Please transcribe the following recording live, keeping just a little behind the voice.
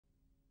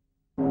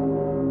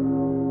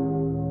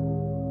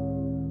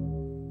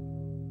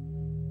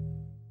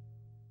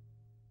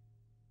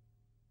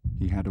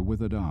had a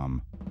withered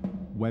arm,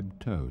 webbed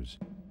toes,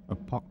 a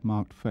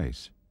pockmarked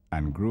face,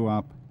 and grew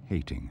up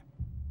hating.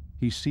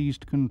 He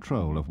seized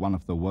control of one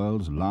of the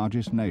world's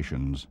largest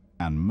nations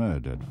and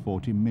murdered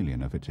 40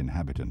 million of its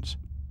inhabitants.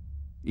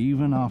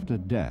 Even after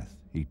death,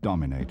 he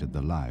dominated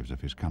the lives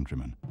of his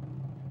countrymen.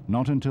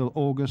 Not until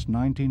August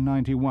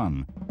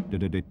 1991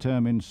 did a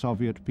determined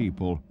Soviet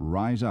people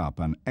rise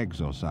up and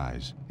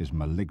exorcise his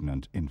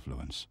malignant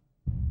influence.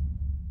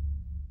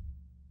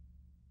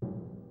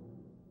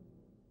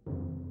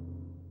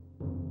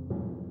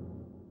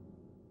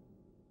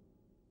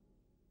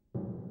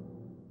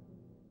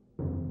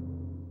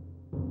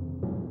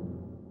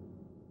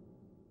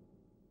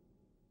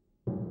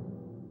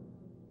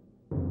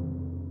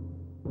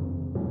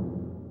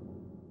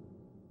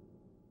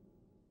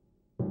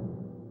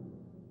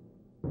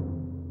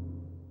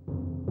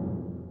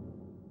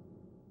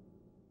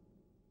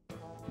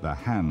 The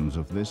hands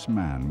of this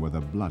man were the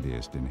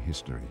bloodiest in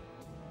history.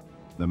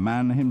 The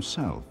man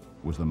himself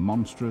was the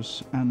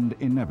monstrous and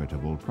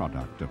inevitable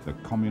product of the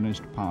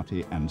Communist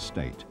Party and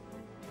State,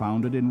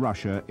 founded in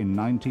Russia in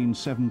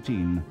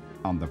 1917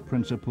 on the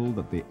principle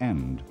that the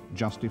end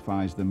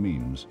justifies the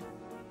means.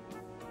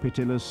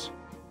 Pitiless,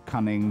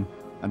 cunning,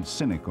 and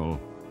cynical,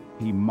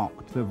 he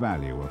mocked the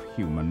value of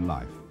human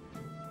life,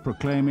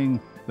 proclaiming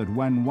that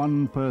when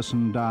one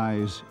person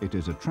dies, it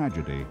is a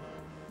tragedy,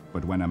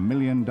 but when a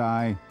million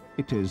die,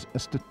 it is a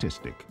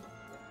statistic.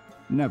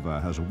 Never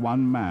has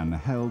one man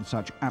held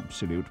such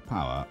absolute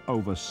power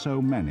over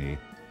so many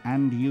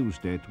and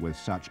used it with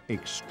such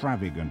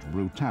extravagant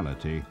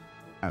brutality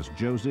as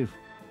Joseph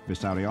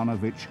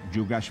Vissarionovich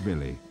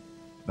Djugashvili,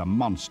 the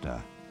monster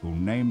who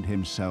named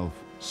himself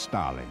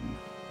Stalin.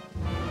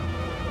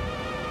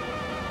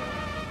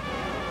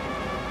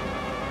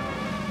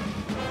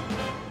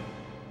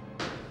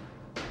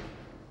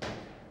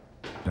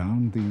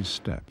 Down these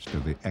steps to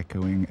the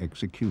echoing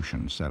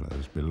execution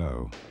cellars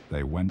below,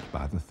 they went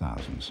by the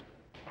thousands,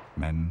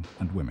 men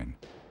and women,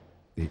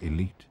 the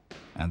elite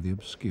and the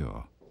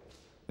obscure,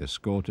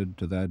 escorted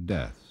to their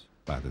deaths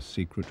by the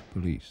secret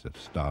police of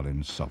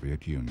Stalin's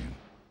Soviet Union.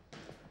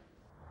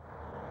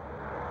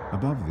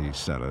 Above these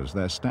cellars,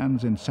 there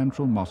stands in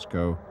central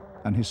Moscow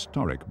an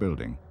historic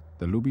building,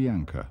 the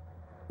Lubyanka,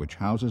 which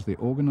houses the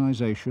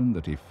organization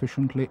that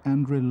efficiently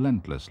and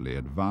relentlessly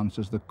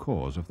advances the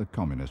cause of the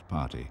Communist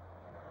Party.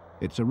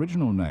 Its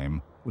original name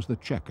was the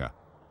Cheka.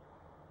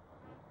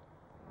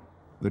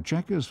 The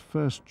Cheka's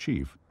first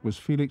chief was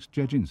Felix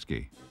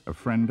Dzerzhinsky, a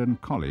friend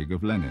and colleague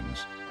of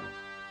Lenin's.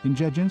 In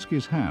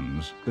Dzerzhinsky's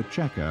hands, the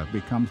Cheka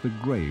becomes the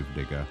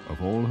gravedigger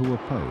of all who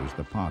oppose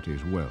the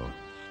party's will.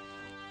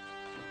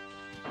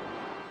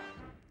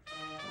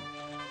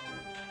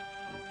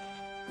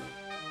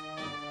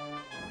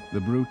 The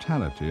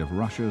brutality of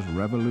Russia's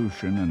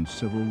revolution and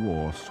civil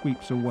war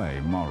sweeps away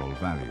moral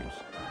values.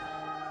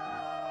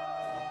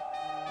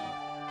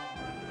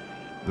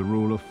 The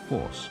rule of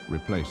force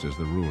replaces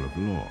the rule of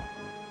law.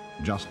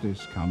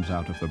 Justice comes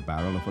out of the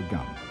barrel of a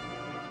gun.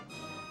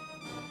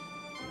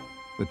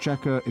 The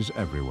Cheka is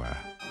everywhere,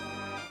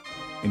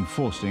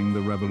 enforcing the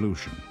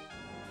revolution.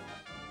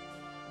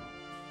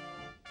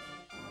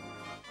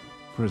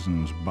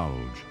 Prisons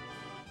bulge.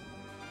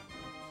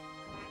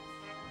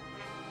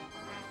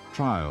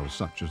 Trials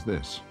such as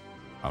this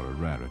are a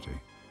rarity.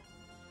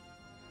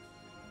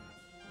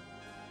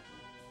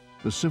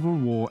 The civil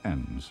war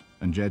ends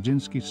and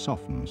Dzerzhinsky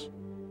softens.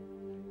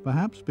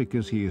 Perhaps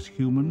because he is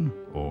human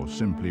or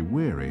simply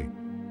weary,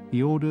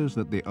 he orders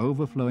that the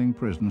overflowing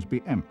prisons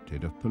be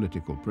emptied of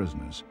political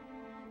prisoners.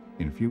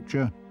 In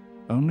future,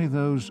 only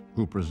those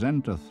who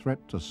present a threat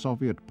to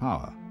Soviet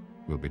power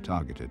will be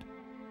targeted.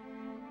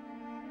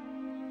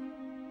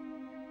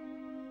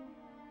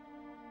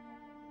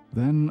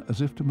 Then,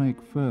 as if to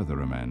make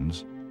further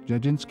amends,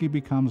 Dzerzhinsky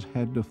becomes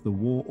head of the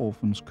War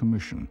Orphans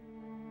Commission.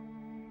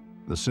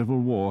 The civil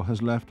war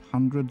has left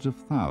hundreds of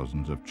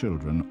thousands of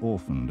children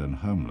orphaned and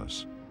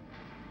homeless.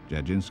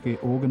 Dzerzhinsky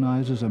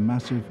organizes a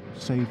massive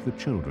Save the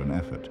Children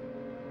effort.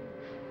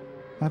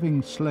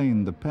 Having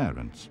slain the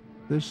parents,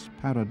 this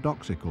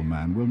paradoxical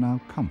man will now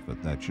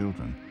comfort their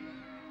children.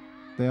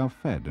 They are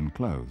fed and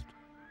clothed,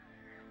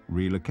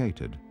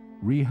 relocated,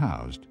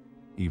 rehoused,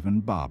 even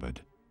barbered.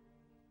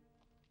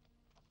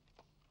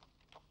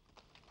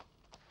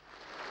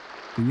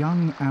 The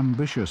young,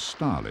 ambitious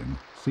Stalin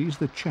sees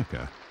the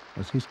Cheka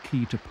as his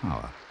key to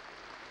power.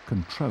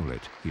 Control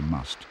it he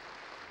must.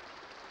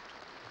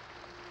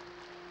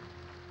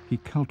 He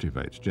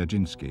cultivates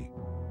Dzerzhinsky.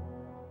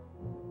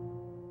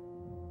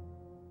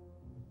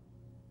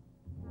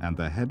 And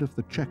the head of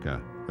the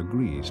Cheka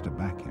agrees to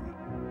back him.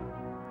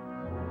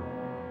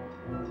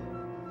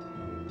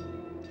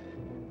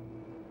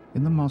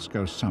 In the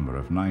Moscow summer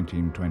of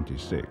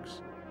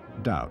 1926,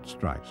 doubt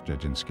strikes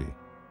Dzerzhinsky.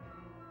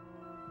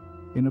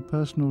 In a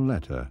personal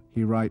letter,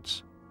 he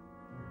writes,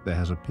 "There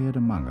has appeared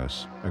among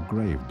us a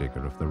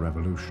gravedigger of the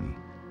revolution."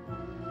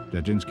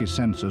 Dzerzhinsky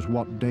senses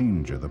what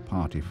danger the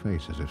party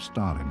faces if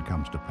Stalin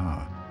comes to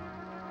power.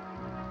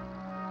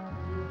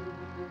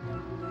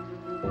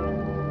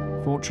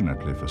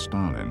 Fortunately for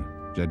Stalin,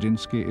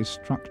 Dzerzhinsky is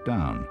struck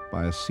down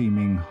by a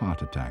seeming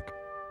heart attack.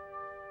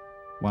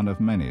 One of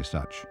many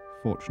such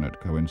fortunate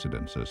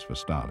coincidences for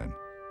Stalin.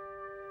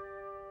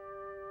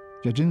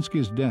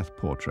 Dzerzhinsky's death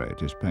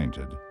portrait is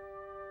painted.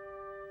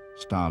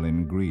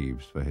 Stalin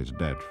grieves for his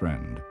dead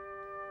friend.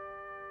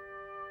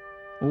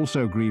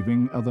 Also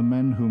grieving are the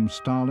men whom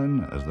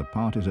Stalin, as the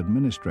party's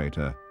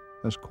administrator,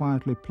 has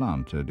quietly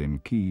planted in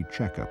key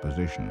checker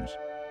positions.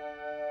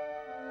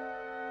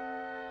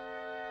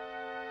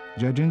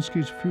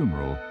 Dzerzhinsky's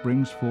funeral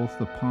brings forth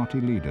the party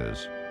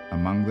leaders,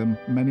 among them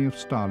many of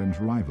Stalin's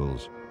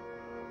rivals.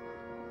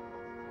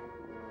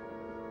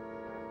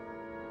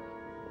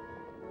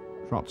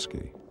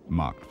 Trotsky,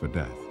 marked for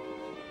death.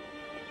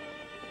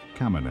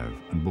 Kamenev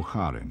and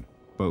Bukharin,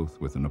 both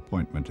with an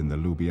appointment in the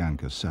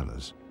Lubyanka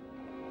cellars.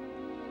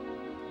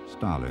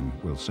 Stalin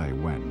will say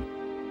when.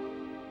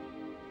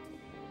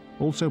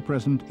 Also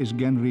present is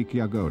Genrik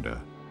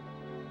Yagoda.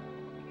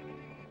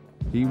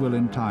 He will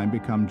in time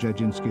become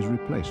Dzerzhinsky's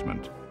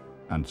replacement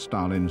and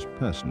Stalin's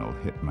personal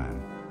hitman.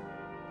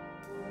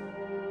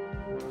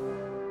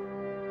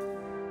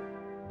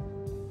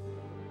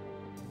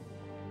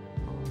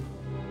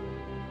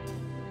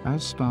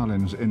 As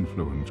Stalin's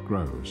influence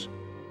grows,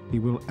 he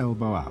will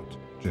elbow out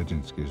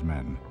Dzerzhinsky's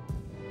men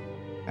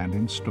and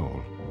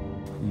install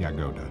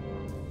Yagoda.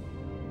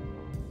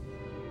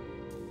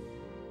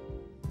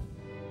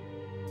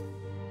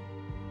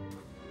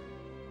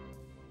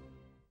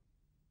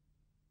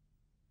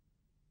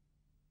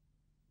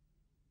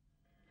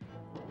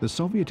 The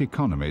Soviet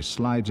economy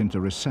slides into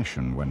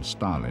recession when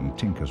Stalin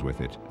tinkers with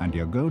it, and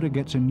Yagoda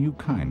gets a new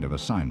kind of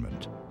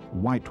assignment: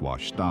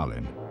 whitewash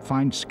Stalin,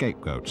 find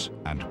scapegoats,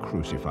 and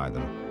crucify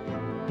them.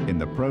 In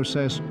the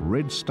process,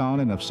 rid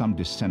Stalin of some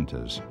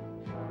dissenters.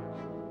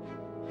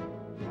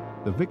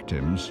 The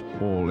victims,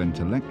 all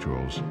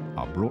intellectuals,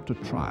 are brought to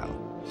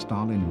trial.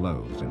 Stalin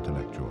loathes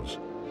intellectuals.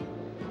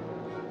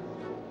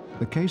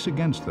 The case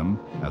against them,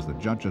 as the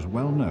judges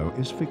well know,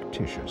 is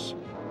fictitious.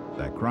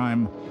 Their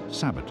crime,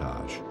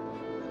 sabotage.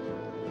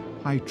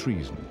 High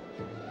treason.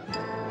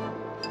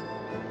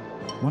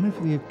 One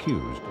of the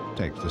accused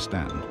takes the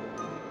stand.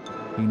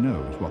 He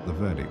knows what the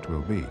verdict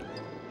will be.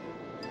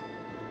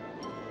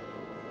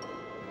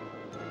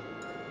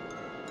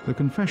 The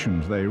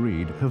confessions they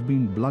read have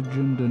been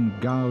bludgeoned and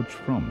gouged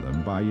from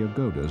them by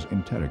Yagoda's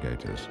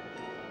interrogators.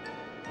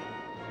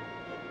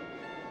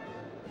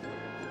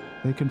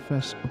 They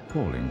confess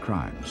appalling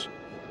crimes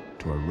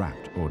to a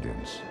rapt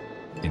audience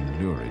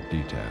in lurid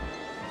detail.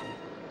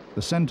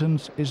 The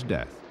sentence is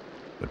death.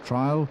 The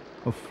trial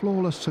of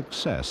flawless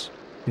success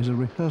is a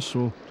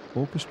rehearsal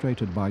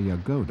orchestrated by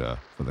Yagoda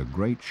for the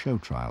great show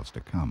trials to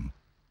come.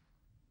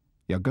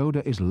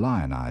 Yagoda is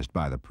lionized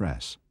by the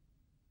press.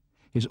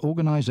 His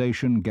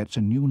organization gets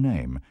a new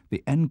name,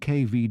 the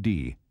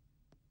NKVD.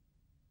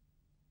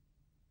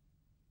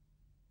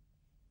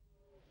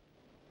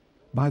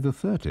 By the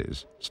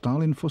 30s,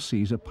 Stalin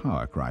foresees a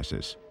power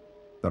crisis.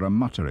 There are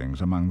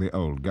mutterings among the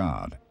old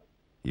guard.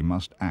 He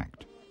must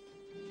act.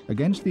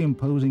 Against the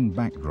imposing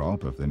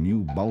backdrop of the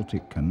new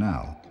Baltic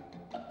Canal,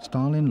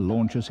 Stalin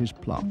launches his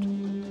plot,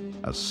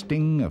 a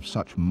sting of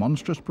such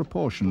monstrous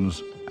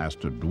proportions as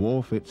to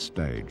dwarf its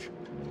stage.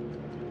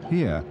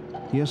 Here,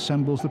 he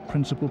assembles the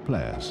principal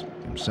players,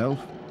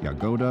 himself,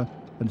 Yagoda,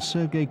 and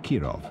Sergei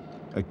Kirov,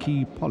 a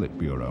key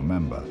Politburo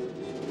member.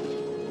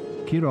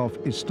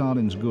 Kirov is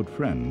Stalin's good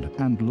friend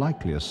and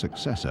likeliest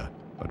successor,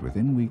 but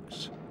within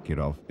weeks,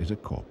 Kirov is a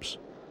corpse.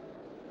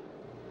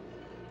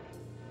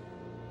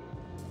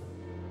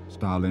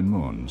 Stalin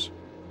mourns.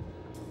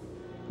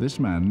 This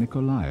man,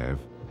 Nikolaev,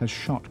 has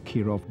shot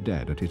Kirov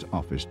dead at his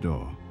office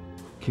door.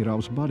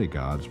 Kirov's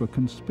bodyguards were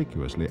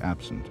conspicuously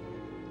absent.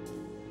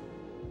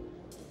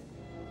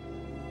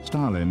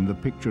 Stalin, the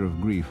picture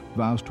of grief,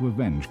 vows to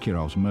avenge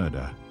Kirov's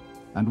murder.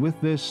 And with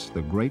this,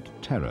 the great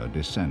terror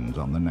descends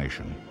on the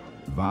nation.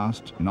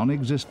 Vast,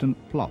 non-existent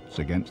plots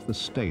against the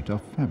state are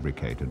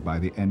fabricated by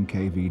the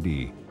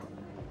NKVD.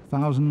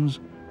 Thousands,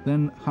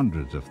 then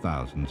hundreds of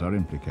thousands are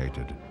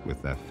implicated,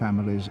 with their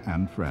families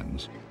and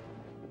friends.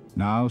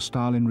 Now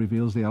Stalin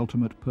reveals the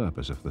ultimate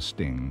purpose of the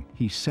sting.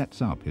 He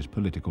sets up his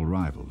political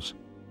rivals.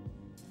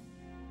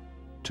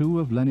 Two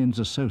of Lenin's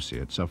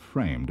associates are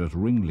framed as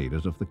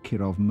ringleaders of the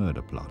Kirov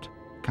murder plot,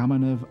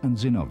 Kamenev and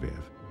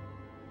Zinoviev.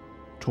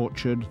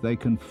 Tortured, they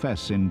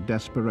confess in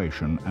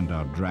desperation and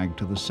are dragged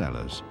to the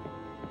cellars.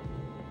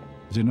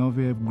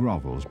 Zinoviev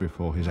grovels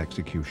before his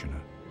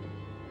executioner.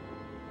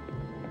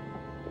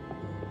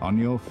 "On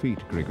your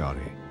feet,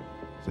 Grigori,"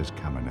 says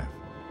Kamenev.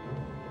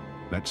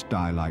 "Let's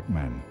die like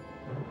men."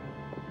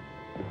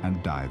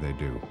 And die they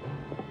do.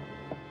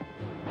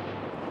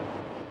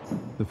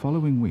 The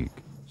following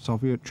week,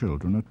 Soviet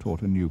children are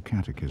taught a new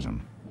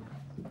catechism.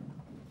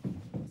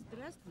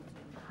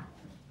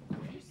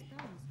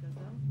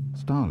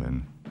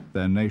 Stalin,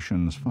 their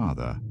nation's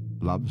father,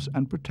 loves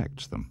and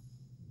protects them.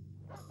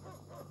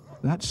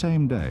 That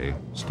same day,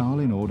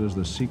 Stalin orders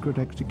the secret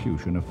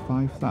execution of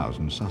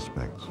 5,000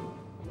 suspects.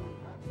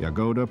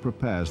 Yagoda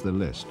prepares the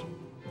list,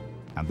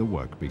 and the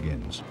work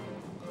begins.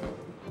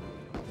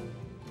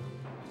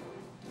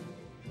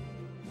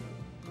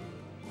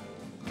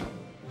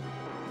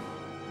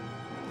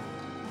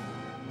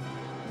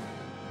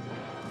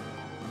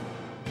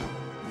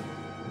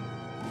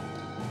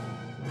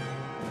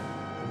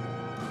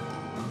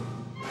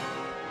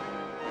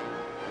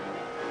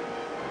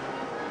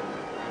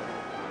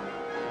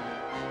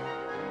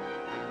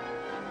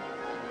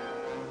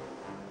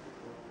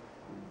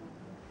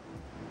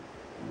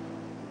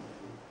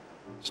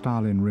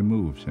 Stalin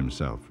removes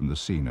himself from the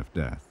scene of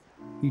death.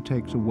 He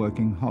takes a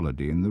working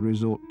holiday in the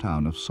resort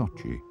town of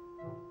Sochi.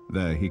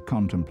 There he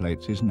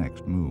contemplates his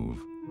next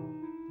move.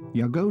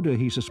 Yagoda,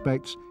 he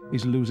suspects,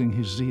 is losing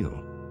his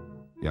zeal.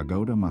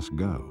 Yagoda must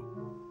go.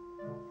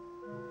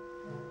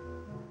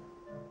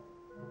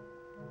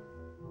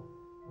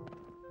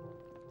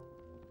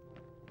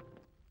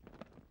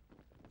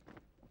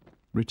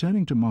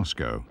 Returning to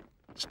Moscow,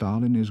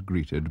 Stalin is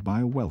greeted by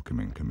a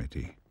welcoming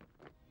committee.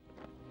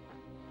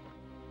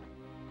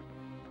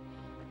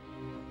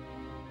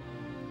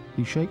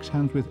 He shakes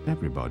hands with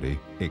everybody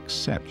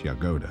except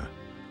Yagoda.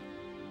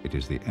 It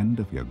is the end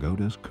of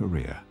Yagoda's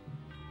career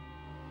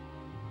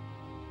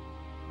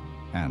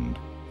and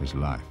his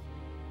life.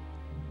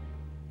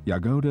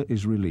 Yagoda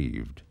is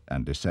relieved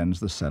and descends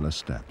the cellar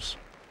steps.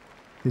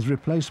 His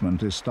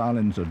replacement is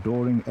Stalin's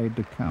adoring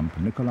aide-de-camp,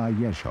 Nikolai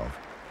Yezhov.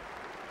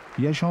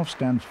 Yezhov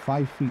stands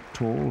 5 feet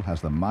tall,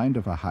 has the mind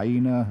of a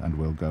hyena, and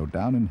will go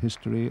down in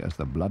history as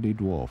the bloody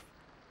dwarf.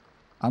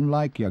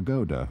 Unlike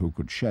Yagoda, who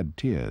could shed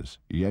tears,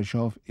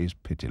 Yezhov is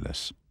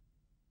pitiless.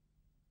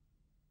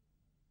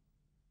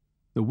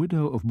 The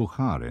widow of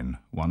Bukharin,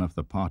 one of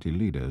the party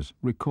leaders,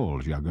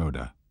 recalls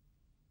Yagoda.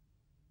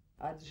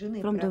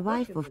 From the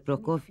wife of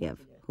Prokofiev,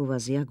 who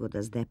was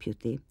Yagoda's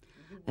deputy,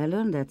 I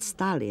learned that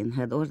Stalin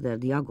had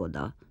ordered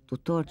Yagoda to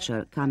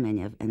torture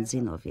Kamenev and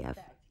Zinoviev.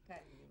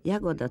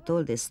 Yagoda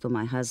told this to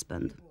my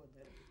husband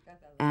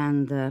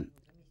and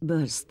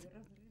burst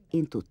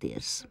into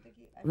tears.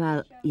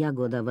 Well,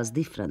 Yagoda was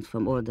different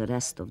from all the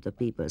rest of the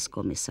People's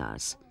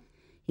Commissars.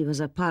 He was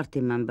a party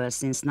member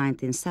since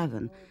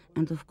 1907,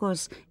 and of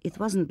course it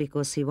wasn't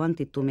because he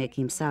wanted to make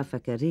himself a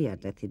career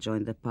that he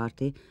joined the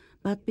party,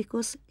 but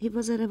because he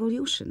was a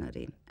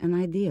revolutionary, an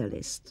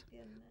idealist.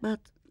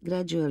 But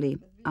gradually,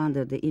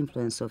 under the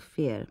influence of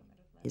fear,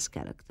 his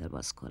character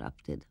was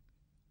corrupted.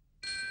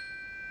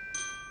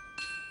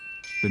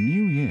 The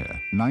new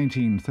year,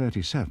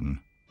 1937,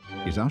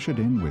 is ushered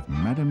in with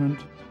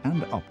merriment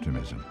and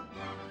optimism.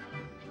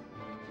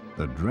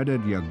 The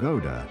dreaded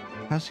Yagoda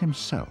has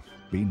himself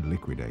been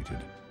liquidated.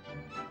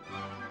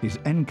 His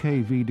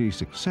NKVD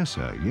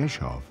successor,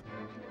 Yezhov,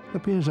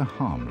 appears a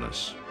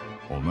harmless,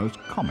 almost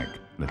comic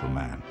little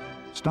man.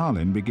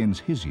 Stalin begins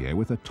his year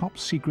with a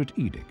top-secret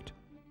edict,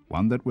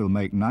 one that will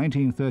make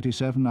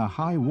 1937 a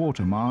high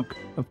watermark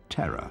of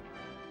terror.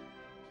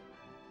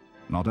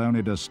 Not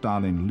only does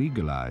Stalin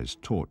legalize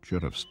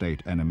torture of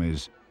state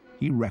enemies,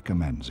 he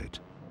recommends it.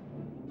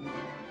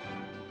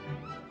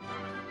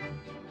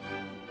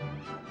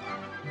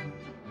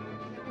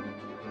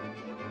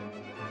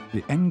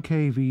 The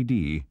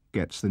NKVD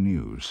gets the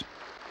news.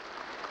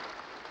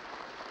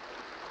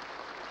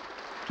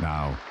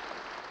 Now,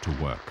 to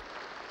work.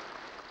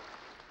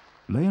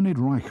 Leonid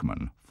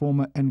Reichman,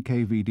 former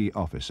NKVD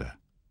officer.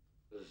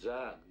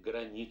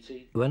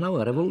 When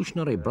our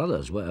revolutionary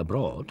brothers were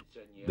abroad,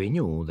 we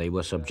knew they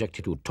were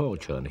subjected to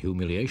torture and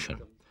humiliation.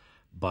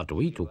 But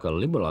we took a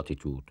liberal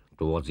attitude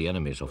towards the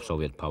enemies of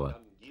Soviet power.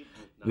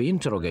 We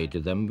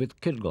interrogated them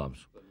with kid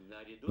gloves.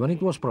 When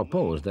it was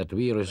proposed that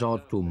we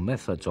resort to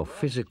methods of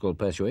physical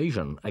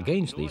persuasion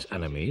against these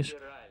enemies,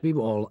 we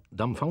were all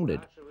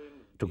dumbfounded.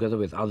 Together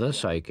with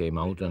others, I came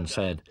out and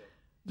said,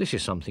 "This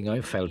is something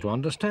I fail to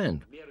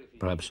understand.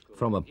 Perhaps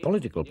from a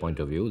political point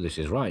of view, this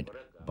is right,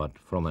 but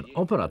from an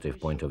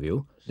operative point of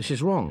view, this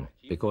is wrong,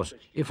 because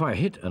if I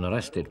hit an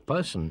arrested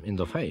person in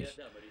the face,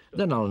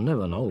 then I'll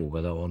never know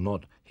whether or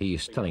not he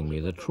is telling me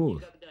the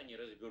truth."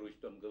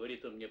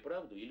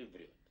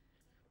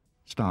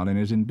 Stalin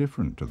is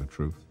indifferent to the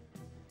truth.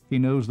 He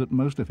knows that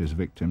most of his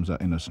victims are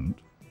innocent,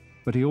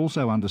 but he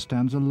also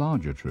understands a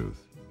larger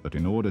truth, that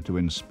in order to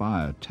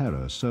inspire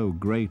terror so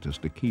great as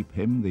to keep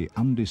him the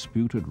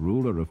undisputed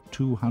ruler of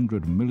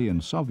 200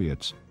 million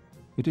Soviets,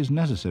 it is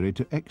necessary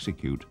to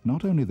execute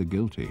not only the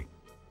guilty,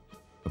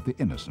 but the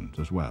innocent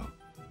as well.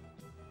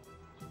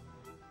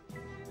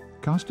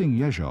 Casting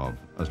Yezhov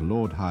as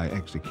Lord High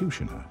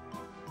Executioner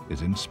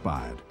is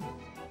inspired.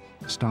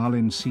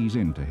 Stalin sees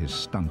into his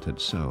stunted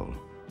soul.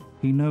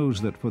 He knows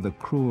that for the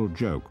cruel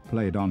joke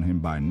played on him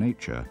by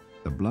nature,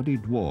 the bloody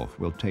dwarf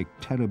will take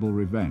terrible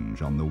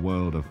revenge on the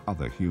world of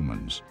other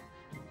humans.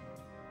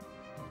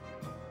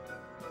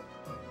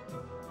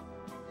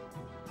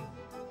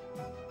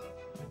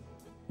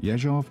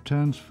 Yezhov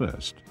turns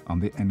first on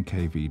the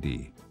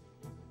NKVD.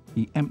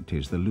 He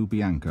empties the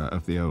Lubyanka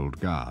of the old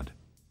guard.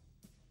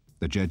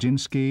 The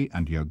Dzerzhinsky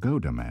and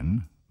Yagoda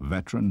men,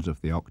 veterans of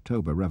the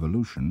October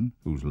Revolution,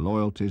 whose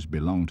loyalties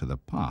belong to the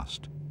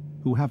past,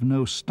 who have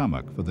no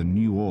stomach for the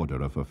new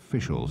order of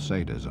official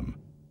sadism.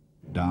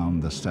 Down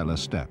the cellar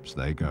steps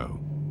they go.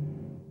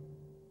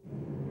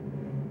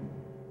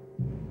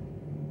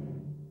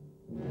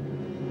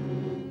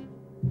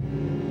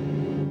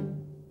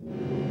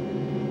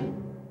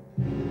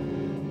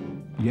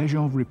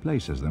 Yezhov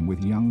replaces them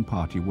with young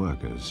party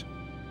workers.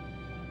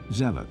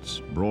 Zealots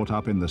brought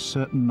up in the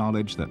certain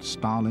knowledge that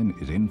Stalin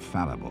is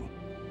infallible.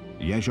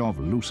 Yezhov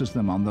looses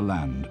them on the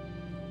land.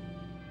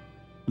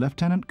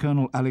 Lieutenant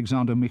Colonel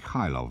Alexander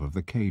Mikhailov of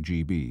the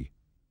KGB.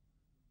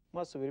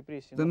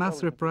 The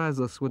mass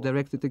reprisals were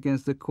directed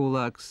against the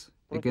kulaks,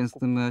 against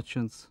the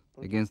merchants,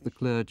 against the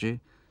clergy,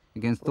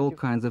 against all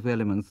kinds of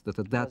elements that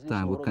at that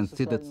time were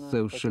considered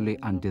socially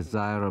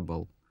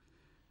undesirable.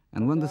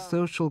 And when the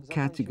social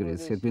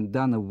categories had been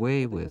done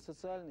away with,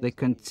 they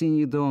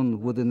continued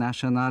on with the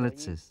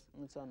nationalities.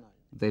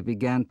 They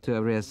began to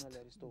arrest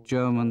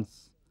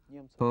Germans,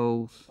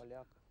 Poles,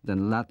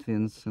 then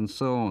Latvians, and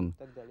so on,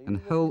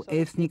 and whole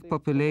ethnic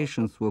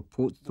populations were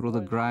put through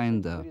the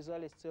grinder.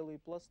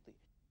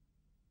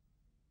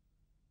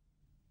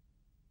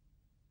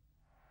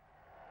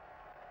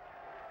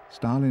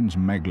 Stalin's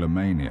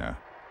megalomania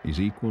is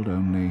equaled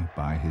only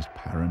by his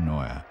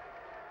paranoia.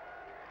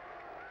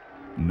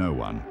 No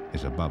one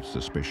is above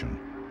suspicion.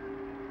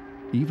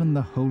 Even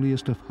the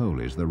holiest of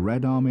holies, the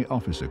Red Army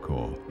Officer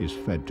Corps, is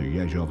fed to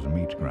Yezhov's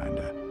meat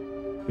grinder.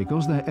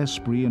 Because their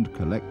esprit and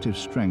collective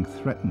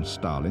strength threatens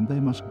Stalin, they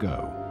must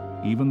go.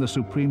 Even the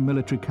Supreme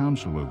Military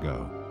Council will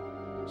go.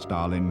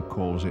 Stalin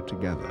calls it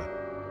together.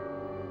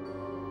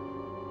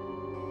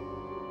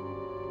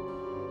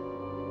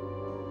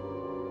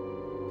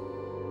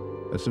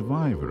 A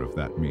survivor of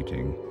that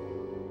meeting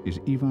is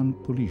Ivan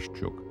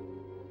Polishchuk.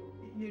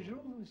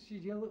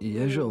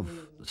 Yezhov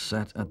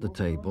sat at the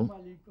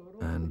table,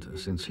 and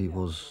since he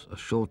was a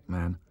short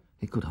man,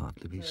 he could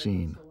hardly be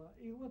seen.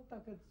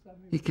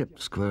 He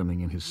kept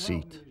squirming in his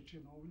seat.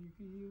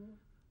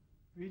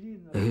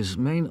 His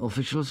main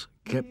officials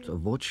kept a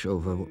watch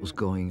over what was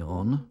going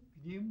on,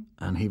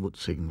 and he would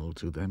signal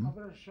to them.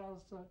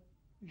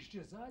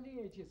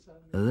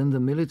 Then the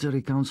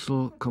military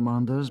council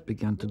commanders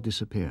began to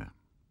disappear.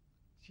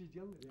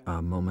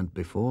 A moment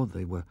before,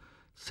 they were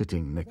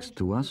sitting next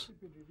to us.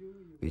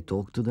 We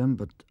talked to them,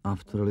 but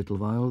after a little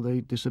while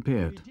they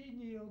disappeared.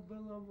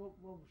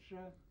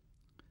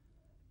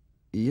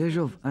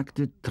 Yezhov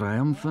acted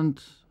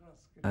triumphant,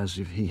 as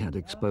if he had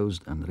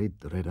exposed and rid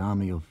the Red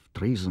Army of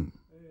treason.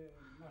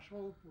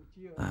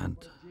 And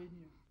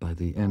by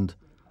the end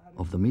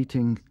of the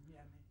meeting,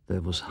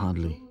 there was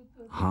hardly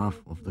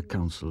half of the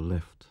council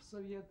left.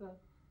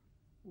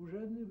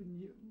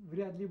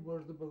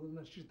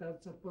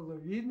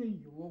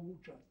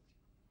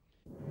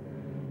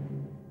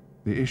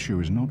 The issue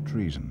is not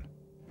treason.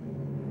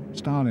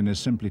 Stalin is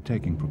simply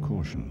taking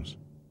precautions.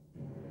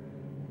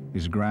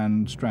 His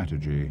grand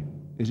strategy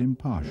is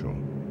impartial.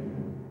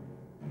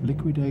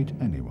 Liquidate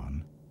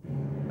anyone,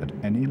 at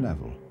any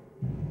level,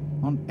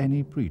 on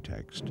any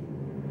pretext,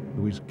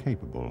 who is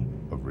capable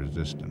of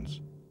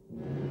resistance.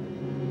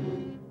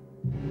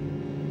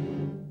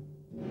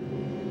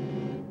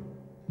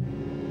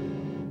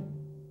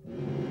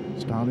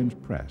 Stalin's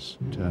press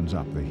turns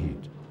up the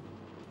heat.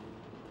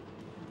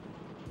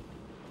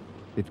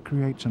 It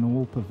creates an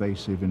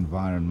all-pervasive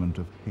environment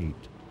of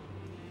hate,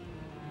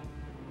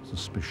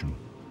 suspicion,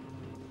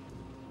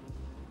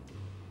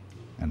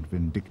 and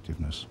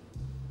vindictiveness.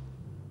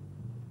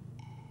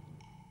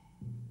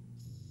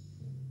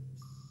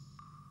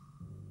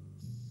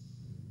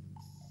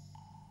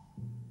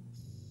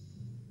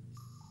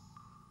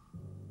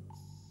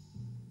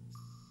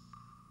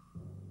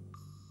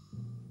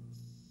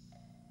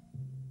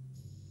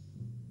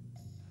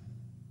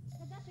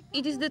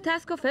 It is the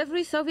task of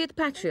every Soviet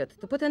patriot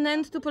to put an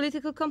end to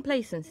political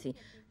complacency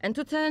and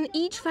to turn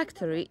each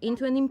factory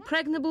into an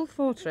impregnable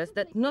fortress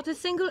that not a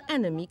single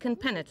enemy can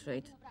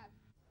penetrate.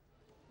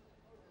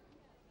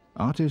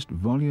 Artist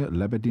Volya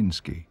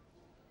Lebedinsky.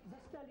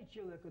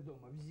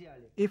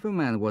 If a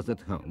man was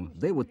at home,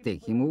 they would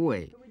take him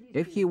away.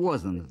 If he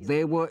wasn't,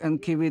 they were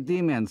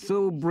NKVD men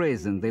so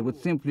brazen they would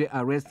simply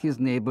arrest his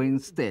neighbor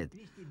instead.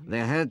 They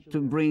had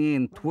to bring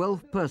in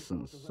 12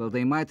 persons, so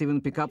they might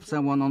even pick up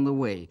someone on the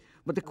way.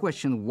 But the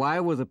question, why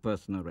was a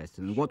person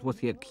arrested and what was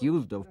he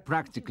accused of,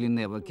 practically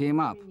never came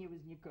up.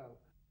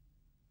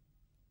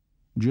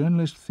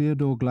 Journalist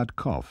Fyodor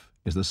Gladkov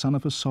is the son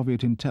of a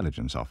Soviet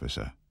intelligence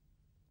officer.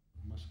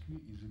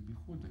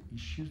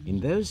 In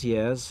those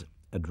years,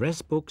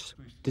 address books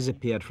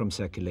disappeared from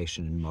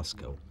circulation in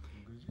Moscow.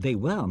 They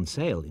were on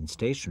sale in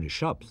stationery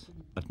shops,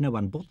 but no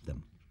one bought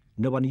them.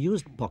 No one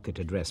used pocket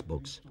address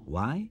books.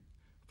 Why?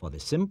 For the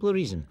simple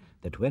reason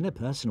that when a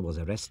person was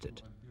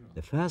arrested,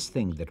 the first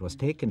thing that was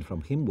taken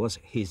from him was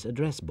his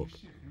address book,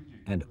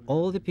 and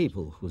all the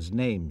people whose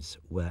names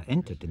were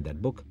entered in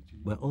that book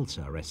were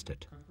also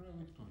arrested.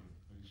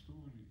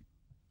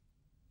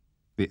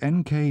 The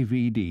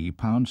NKVD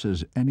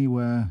pounces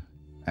anywhere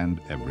and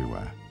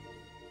everywhere,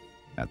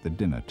 at the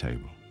dinner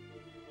table.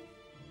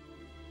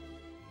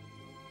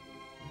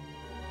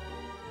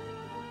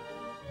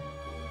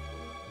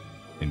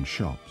 In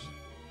shops,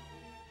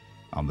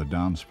 on the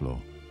dance floor,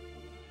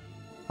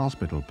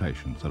 hospital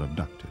patients are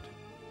abducted.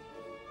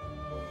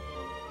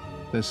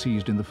 They're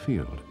seized in the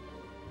field,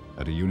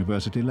 at a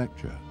university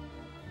lecture,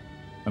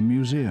 a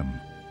museum,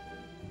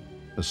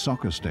 a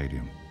soccer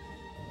stadium,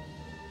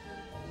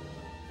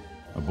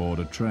 aboard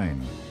a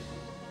train,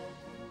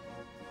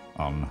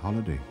 on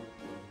holiday.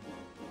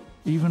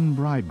 Even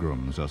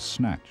bridegrooms are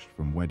snatched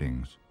from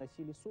weddings.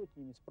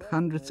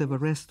 Hundreds of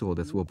arrest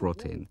orders were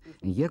brought in,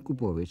 and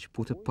Yakubovich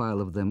put a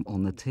pile of them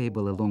on the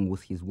table along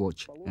with his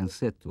watch and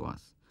said to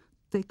us,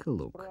 "Take a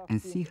look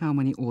and see how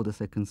many orders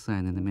I can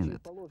sign in a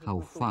minute, how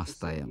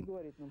fast I am."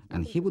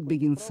 And he would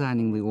begin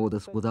signing the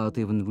orders without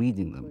even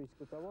reading them.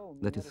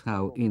 That is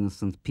how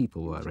innocent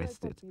people were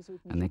arrested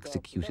and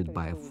executed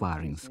by a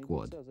firing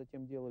squad.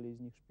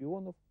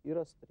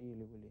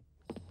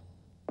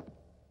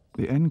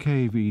 The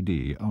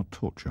NKVD are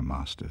torture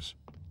masters.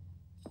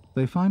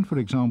 They find, for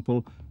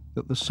example,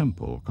 that the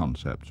simple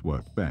concepts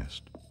work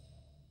best,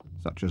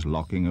 such as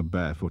locking a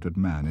barefooted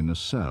man in a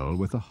cell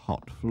with a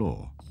hot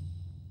floor,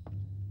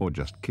 or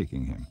just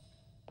kicking him.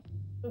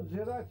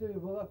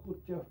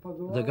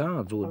 The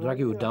guards would drag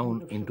you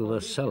down into the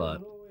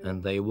cellar,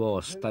 and they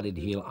wore studded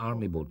heel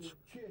army boots.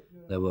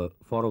 There were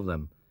 4 of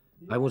them.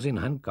 I was in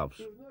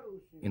handcuffs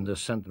in the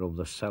center of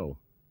the cell.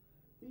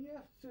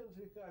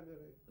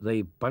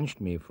 They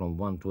punched me from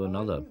one to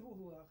another.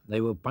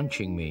 They were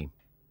punching me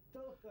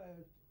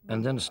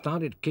and then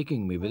started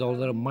kicking me with all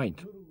their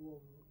might.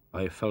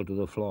 I fell to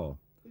the floor.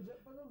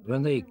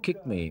 When they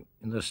kicked me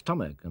in the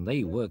stomach and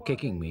they were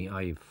kicking me,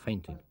 I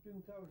fainted.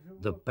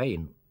 The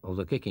pain of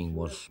the kicking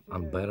was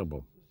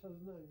unbearable.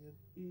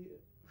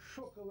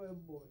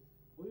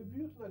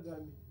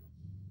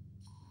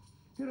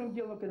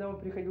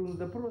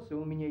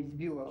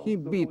 He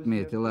beat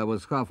me till I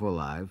was half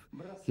alive.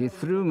 He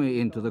threw me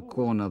into the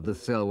corner of the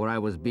cell where I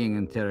was being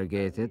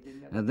interrogated,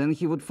 and then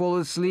he would fall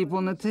asleep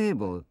on the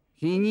table.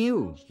 He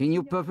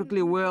knew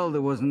perfectly well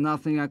there was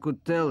nothing I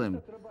could tell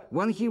him.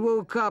 When he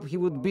woke up, he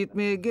would beat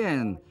me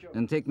again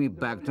and take me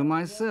back to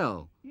my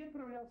cell.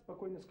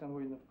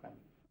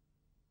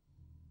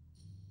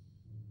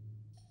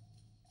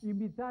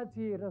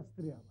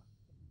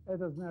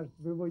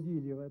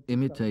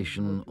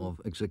 Imitation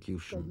of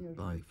execution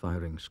by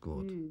firing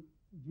squad.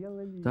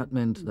 That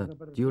meant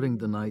that during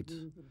the night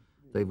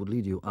they would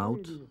lead you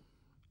out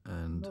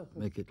and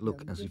make it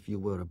look as if you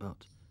were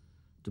about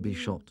to be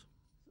shot.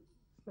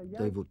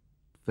 They would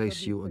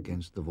face you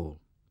against the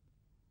wall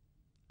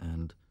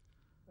and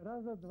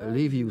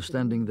leave you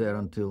standing there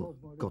until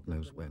God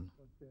knows when.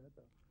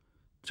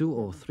 2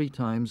 or 3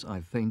 times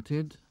I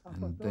fainted,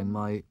 and then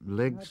my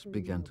legs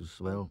began to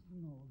swell,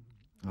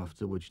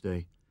 after which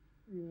they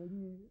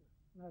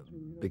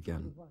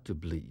began to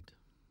bleed.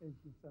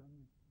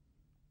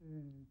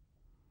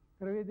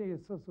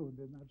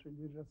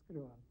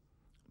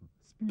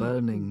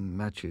 Burning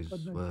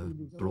matches were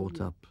brought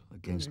up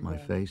against my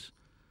face,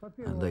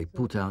 and they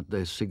put out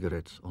their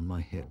cigarettes on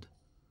my head.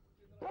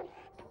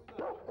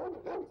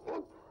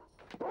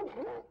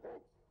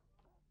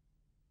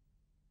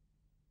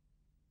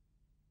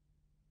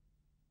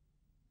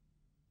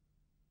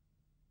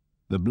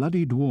 The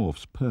Bloody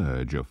Dwarf's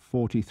purge of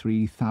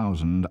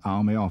 43,000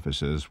 army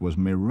officers was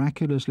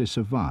miraculously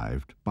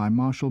survived by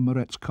Marshal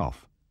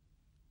Meretskov.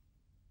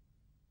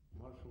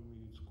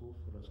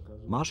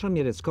 Marshal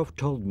Meretskov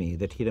told me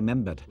that he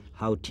remembered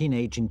how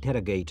teenage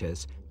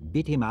interrogators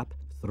beat him up,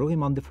 threw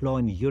him on the floor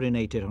and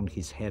urinated on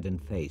his head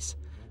and face.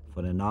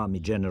 For an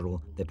army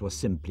general, that was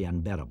simply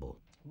unbearable.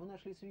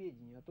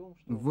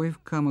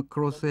 We've come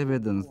across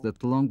evidence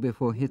that long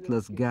before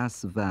Hitler's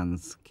gas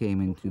vans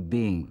came into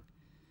being,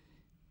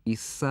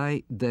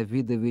 Isai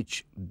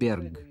Davidovich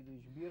Berg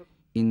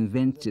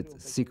invented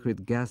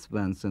secret gas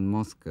vans in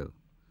Moscow.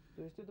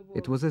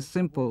 It was a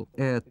simple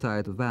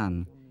airtight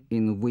van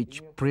in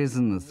which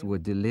prisoners were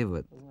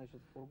delivered,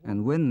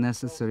 and when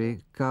necessary,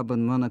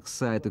 carbon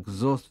monoxide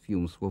exhaust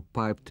fumes were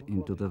piped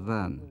into the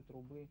van.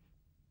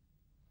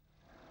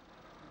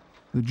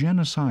 The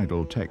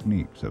genocidal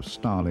techniques of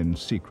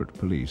Stalin's secret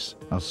police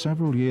are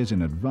several years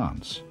in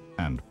advance,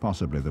 and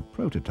possibly the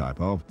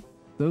prototype of,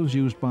 those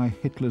used by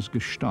Hitler's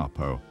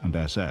Gestapo and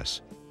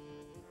SS.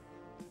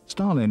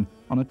 Stalin,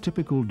 on a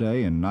typical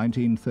day in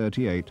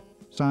 1938,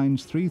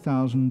 signs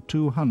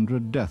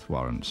 3,200 death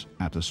warrants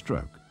at a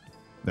stroke,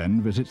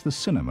 then visits the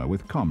cinema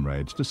with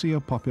comrades to see a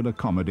popular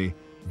comedy,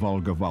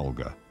 Volga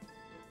Volga.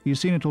 He's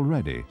seen it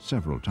already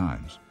several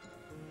times.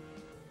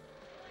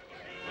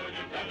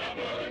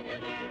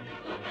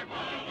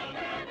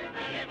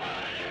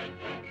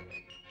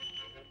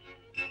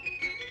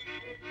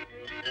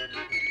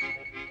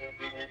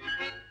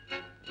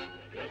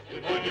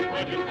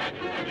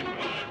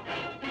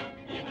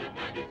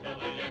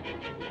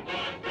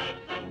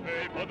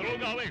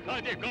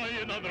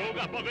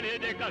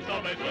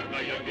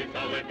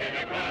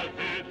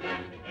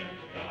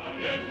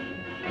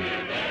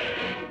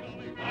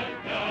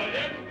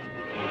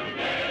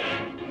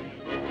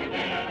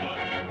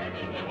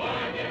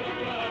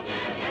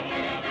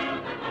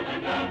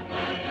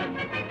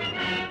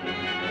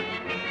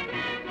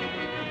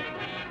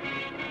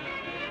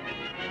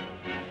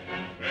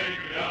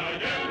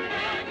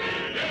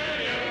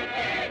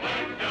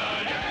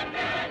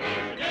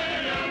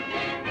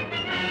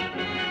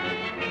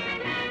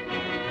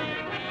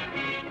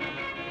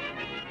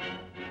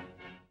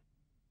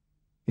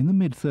 In the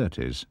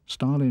mid-30s,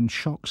 Stalin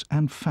shocks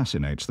and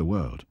fascinates the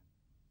world.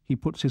 he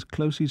puts his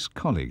closest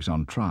colleagues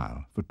on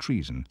trial for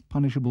treason,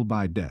 punishable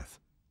by death.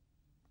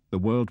 The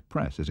world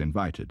press is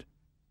invited.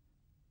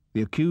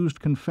 The accused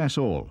confess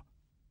all,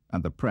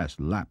 and the press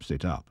laps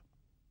it up,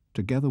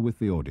 together with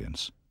the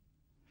audience.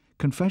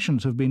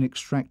 Confessions have been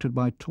extracted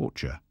by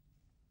torture.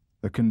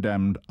 The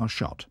condemned are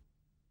shot.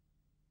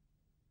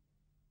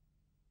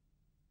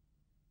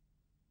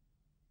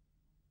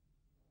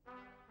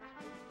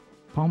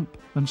 Pomp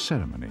and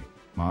ceremony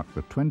mark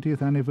the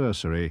 20th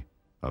anniversary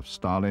of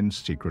Stalin's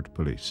secret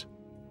police.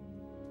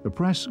 The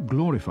press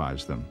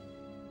glorifies them.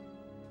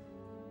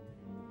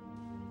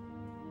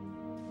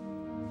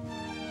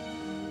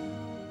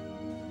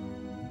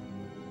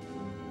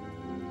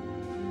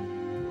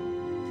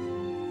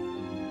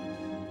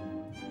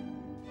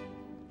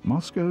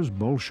 Moscow's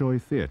Bolshoi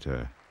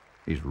Theatre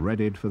is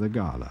readied for the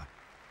gala.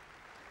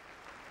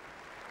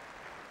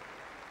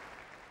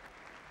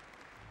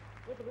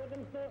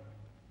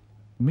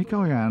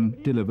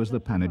 Mikoyan delivers the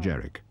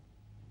panegyric.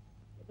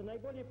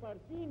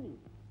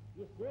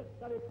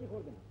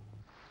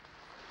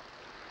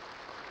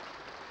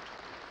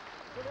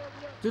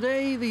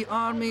 Today, the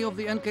army of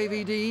the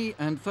NKVD,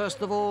 and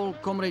first of all,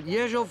 Comrade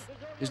Yezhov,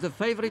 is the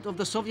favorite of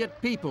the Soviet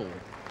people.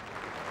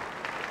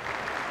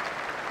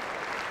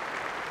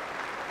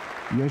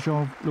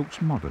 Yezhov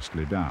looks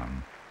modestly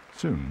down.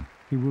 Soon,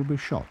 he will be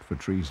shot for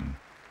treason.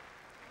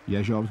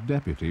 Yezhov's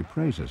deputy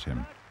praises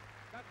him.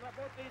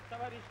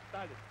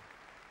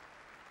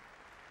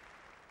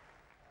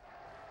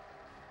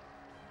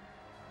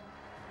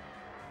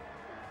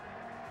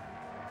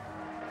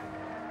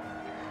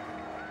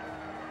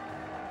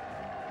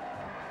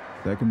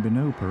 There can be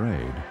no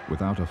parade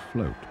without a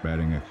float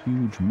bearing a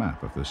huge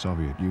map of the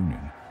Soviet Union.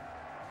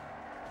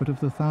 But of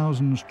the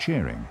thousands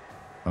cheering,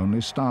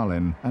 only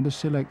Stalin and a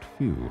select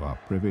few are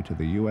privy to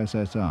the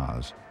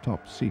USSR's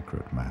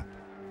top-secret map.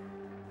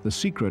 The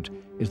secret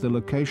is the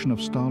location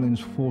of Stalin's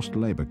forced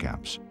labor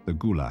camps, the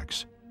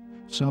gulags,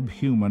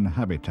 subhuman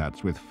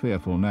habitats with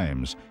fearful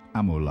names: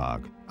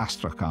 Amulag,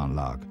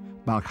 Astrakhanlag,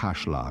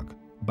 Balkhashlag,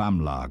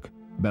 Bamlag,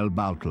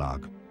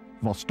 Belbaltlag,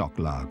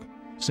 Vostoklag,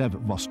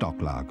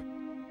 Sevvostoklag.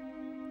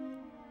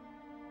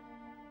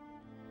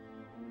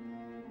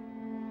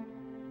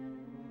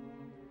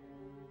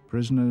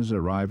 Prisoners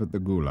arrive at the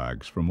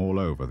gulags from all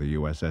over the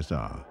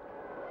USSR,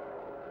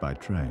 by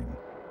train,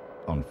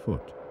 on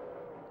foot,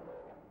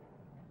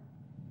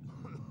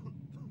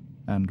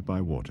 and by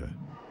water.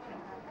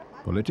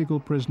 Political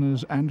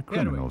prisoners and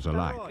criminals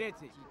alike.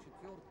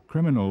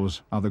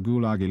 Criminals are the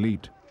gulag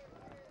elite.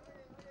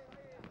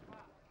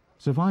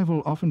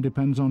 Survival often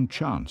depends on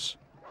chance.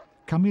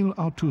 Kamil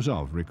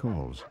Artuzov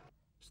recalls.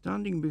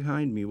 Standing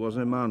behind me was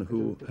a man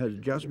who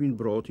had just been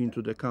brought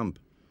into the camp.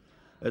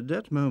 At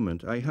that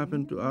moment, I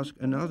happened to ask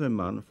another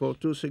man for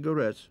 2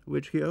 cigarettes,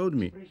 which he owed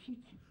me.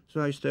 So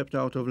I stepped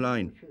out of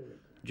line.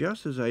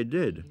 Just as I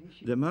did,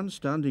 the man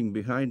standing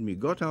behind me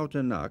got out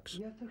an axe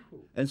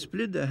and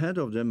split the head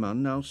of the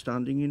man now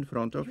standing in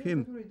front of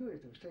him.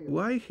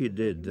 Why he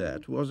did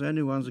that was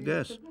anyone's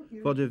guess,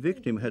 for the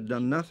victim had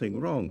done nothing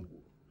wrong.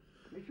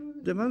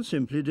 The man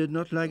simply did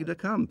not like the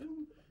camp.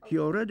 He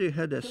already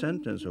had a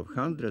sentence of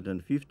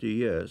 150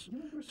 years,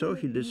 so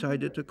he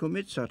decided to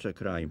commit such a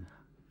crime.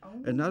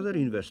 Another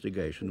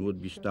investigation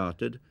would be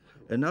started,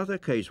 another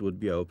case would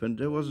be opened.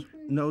 There was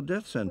no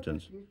death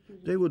sentence.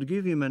 They would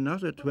give him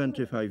another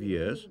 25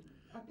 years,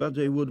 but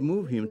they would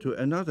move him to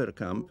another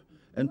camp,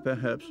 and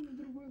perhaps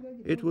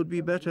it would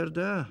be better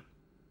there.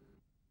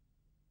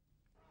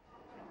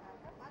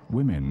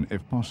 Women,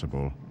 if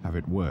possible, have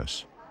it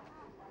worse.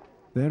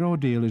 Their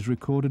ordeal is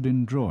recorded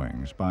in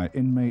drawings by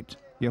inmate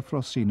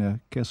Yefrosina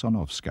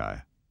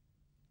Kesonovskaya.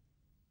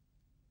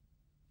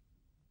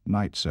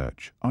 Night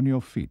search. On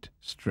your feet.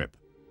 Strip.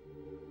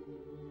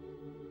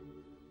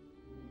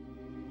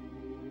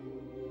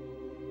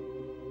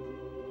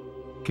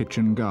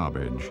 Kitchen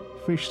garbage.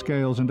 Fish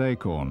scales and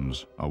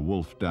acorns are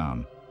wolfed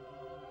down.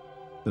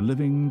 The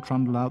living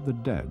trundle out the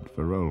dead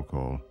for roll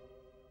call.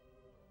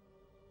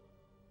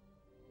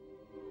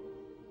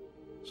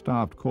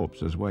 Starved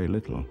corpses weigh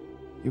little.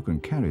 You can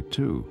carry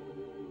 2.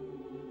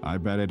 I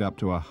buried up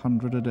to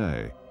 100 a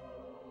day.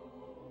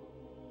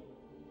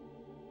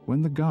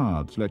 When the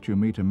guards let you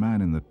meet a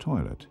man in the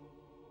toilet,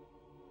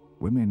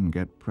 women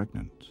get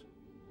pregnant.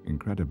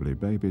 Incredibly,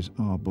 babies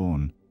are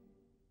born.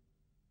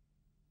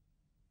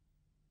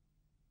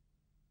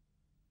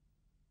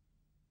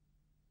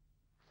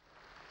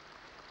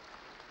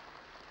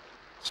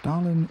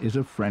 Stalin is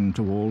a friend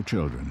to all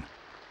children.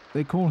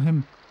 They call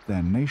him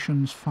their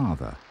nation's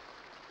father.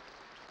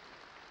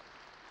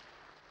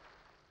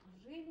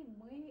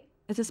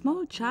 As a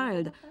small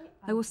child,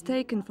 I was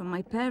taken from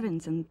my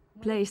parents and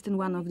placed in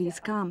one of these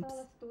camps.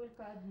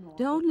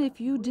 There are only a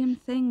few dim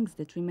things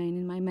that remain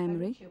in my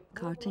memory: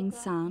 carting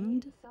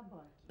sand,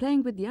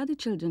 playing with the other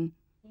children,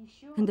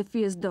 and the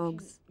fierce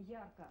dogs.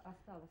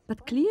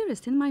 But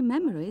clearest in my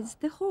memory is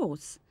the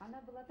horse.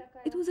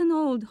 It was an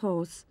old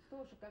horse,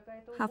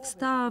 half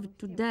starved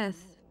to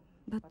death,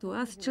 but to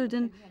us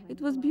children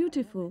it was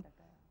beautiful.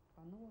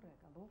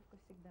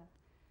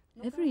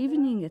 Every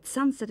evening at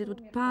sunset it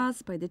would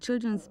pass by the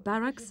children's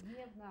barracks,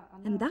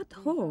 and that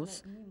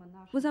horse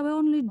was our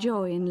only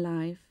joy in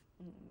life.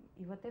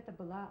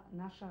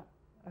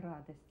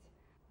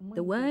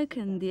 The work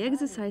and the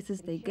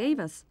exercises they gave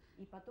us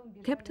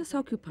kept us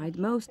occupied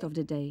most of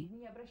the day.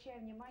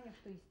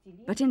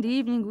 But in the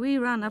evening we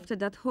ran after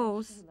that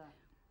horse.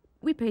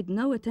 We paid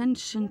no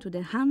attention to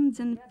the hands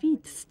and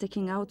feet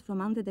sticking out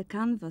from under the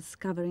canvas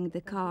covering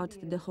the cart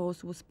that the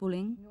horse was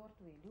pulling.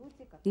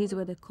 These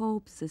were the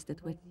corpses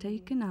that were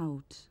taken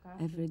out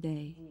every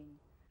day.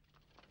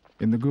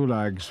 In the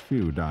gulags,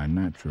 few die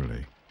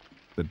naturally.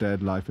 The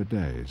dead lie for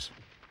days,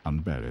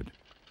 unburied.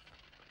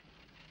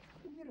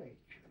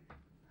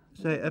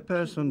 Say a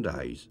person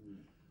dies,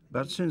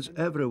 but since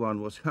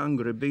everyone was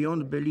hungry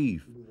beyond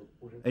belief,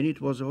 and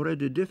it was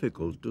already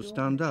difficult to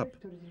stand up,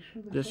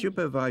 the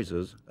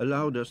supervisors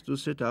allowed us to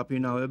sit up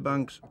in our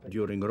bunks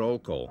during roll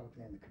call.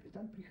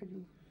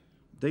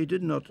 They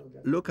did not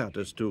look at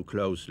us too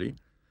closely,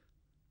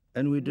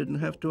 and we didn't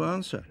have to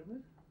answer.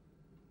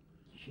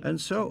 And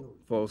so,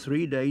 for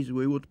 3 days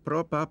we would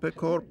prop up a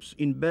corpse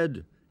in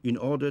bed in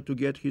order to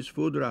get his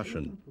food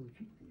ration.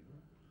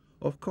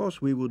 Of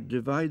course, we would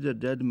divide the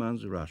dead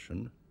man's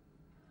ration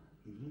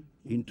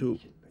into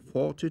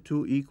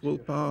 42 equal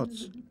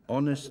parts,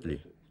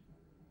 honestly.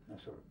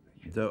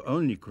 Though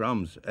only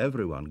crumbs,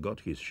 everyone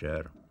got his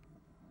share.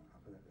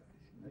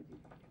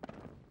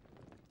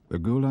 The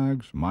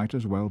gulags might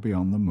as well be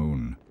on the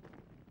moon.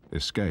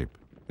 Escape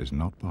is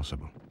not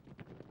possible.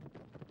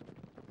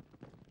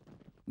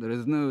 There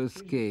is no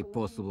escape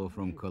possible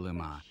from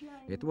Kolyma.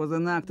 It was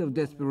an act of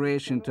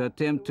desperation to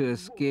attempt to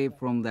escape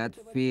from that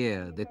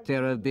fear, the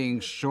terror of being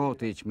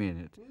shot each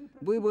minute.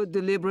 We were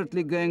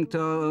deliberately going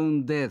to our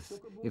own deaths,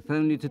 if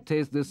only to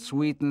taste the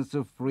sweetness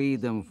of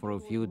freedom for a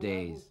few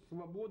days.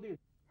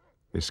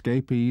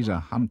 Escapees are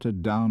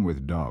hunted down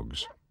with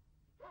dogs.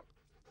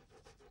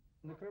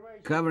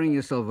 Covering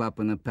yourself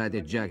up in a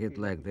padded jacket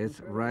like this,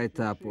 right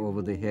up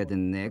over the head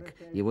and neck,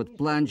 you would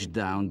plunge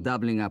down,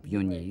 doubling up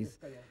your knees,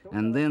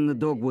 and then the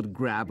dog would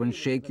grab and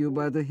shake you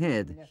by the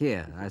head.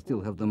 Here, I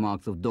still have the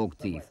marks of dog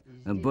teeth.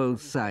 On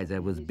both sides I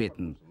was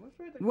bitten.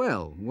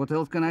 Well, what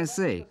else can I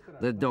say?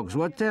 The dogs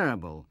were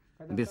terrible.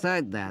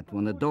 Beside that,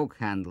 when the dog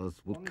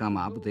handlers would come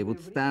up, they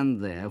would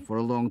stand there for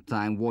a long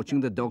time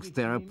watching the dogs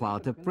tear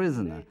apart a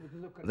prisoner.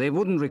 They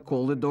wouldn't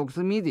recall the dogs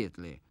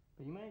immediately.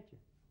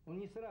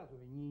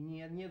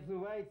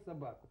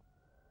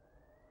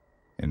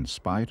 In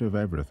spite of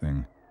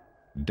everything,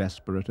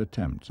 desperate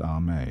attempts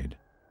are made,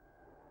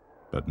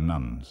 but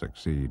none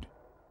succeed.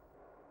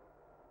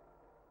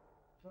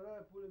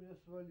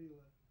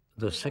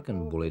 The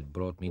second bullet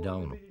brought me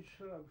down.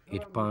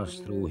 It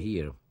passed through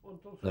here.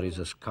 There is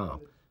a scar,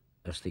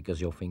 as thick as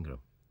your finger.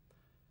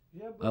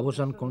 I was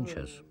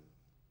unconscious.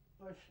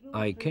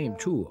 I came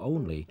to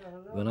only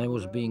when I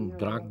was being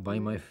dragged by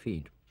my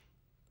feet.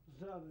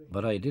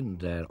 But I didn't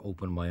dare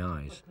open my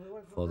eyes,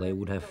 for they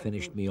would have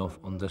finished me off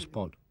on the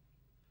spot.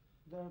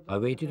 I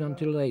waited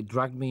until they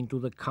dragged me into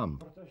the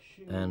camp,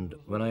 and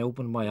when I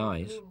opened my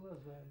eyes,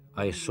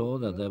 I saw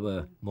that there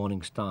were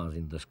morning stars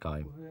in the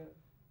sky.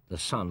 The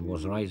sun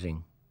was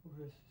rising.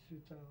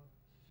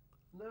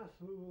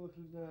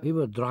 We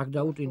were dragged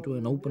out into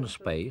an open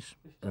space,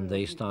 and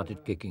they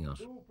started kicking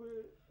us.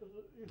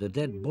 The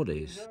dead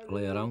bodies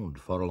lay around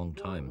for a long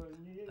time,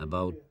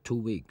 about 2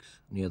 weeks,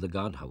 near the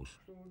guardhouse,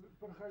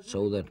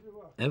 so that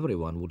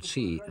everyone would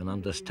see and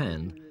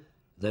understand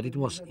that it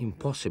was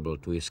impossible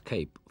to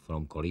escape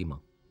from Kolyma.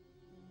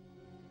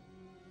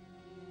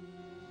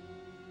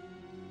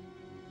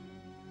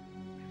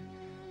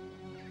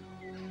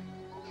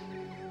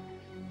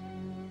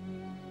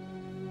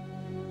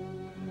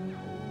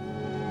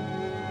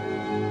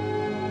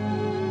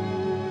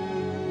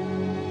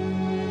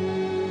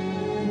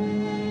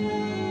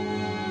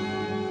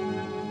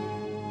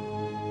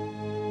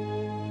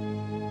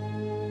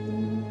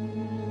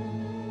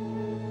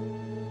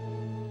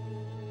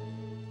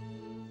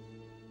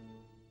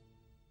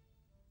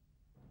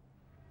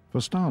 For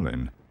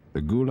Stalin,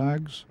 the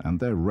gulags and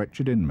their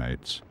wretched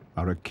inmates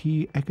are a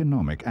key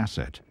economic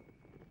asset.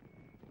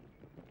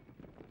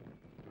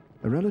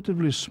 A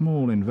relatively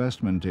small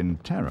investment in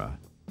terror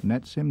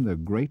nets him the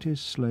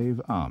greatest slave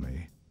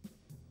army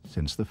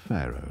since the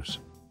pharaohs.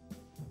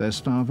 Their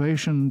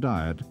starvation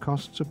diet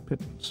costs a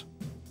pittance,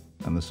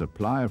 and the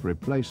supply of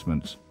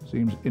replacements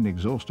seems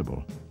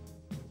inexhaustible.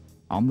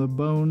 On the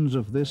bones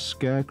of this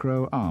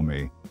scarecrow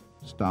army,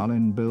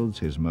 Stalin builds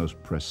his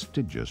most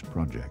prestigious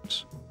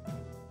projects.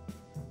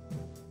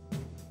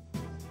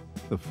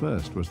 The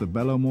first was the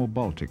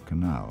Belomor-Baltic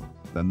Canal,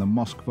 then the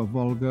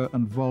Moskva-Volga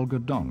and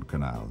Volga-Don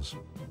canals,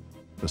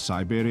 the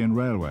Siberian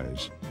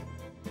railways,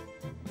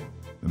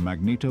 the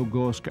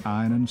Magnitogorsk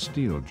iron and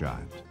steel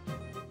giant,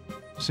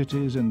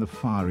 cities in the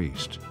Far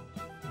East,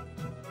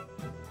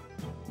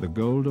 the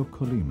gold of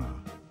Kolyma,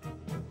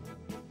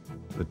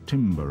 the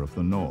timber of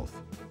the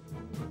north,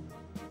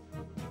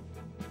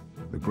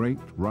 the great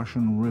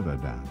Russian river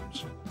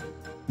dams,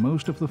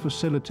 most of the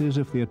facilities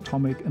of the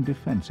atomic and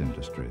defense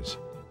industries,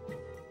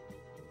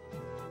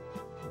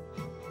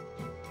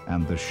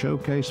 and the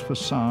showcase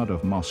facade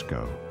of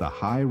Moscow, the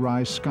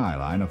high-rise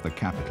skyline of the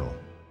capital.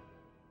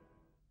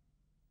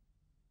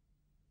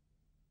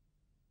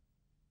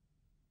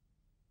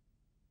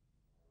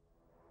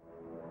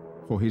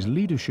 For his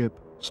leadership,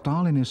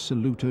 Stalin is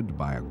saluted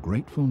by a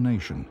grateful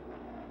nation.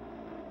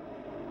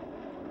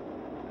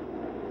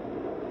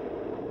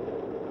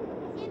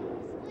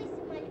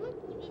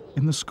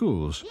 In the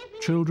schools,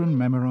 children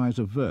memorize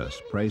a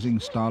verse praising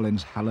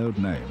Stalin's hallowed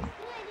name.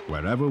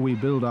 Wherever we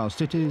build our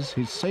cities,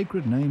 his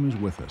sacred name is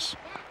with us.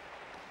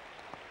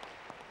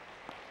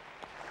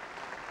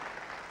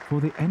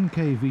 For the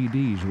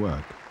NKVD's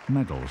work,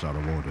 medals are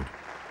awarded.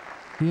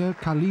 Here,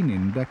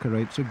 Kalinin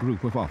decorates a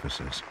group of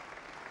officers.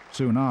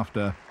 Soon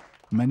after,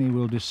 many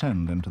will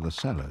descend into the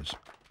cellars.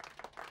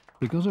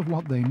 Because of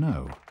what they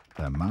know,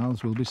 their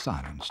mouths will be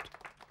silenced,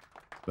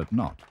 but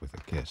not with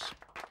a kiss.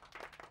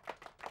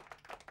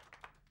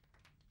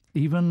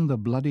 Even the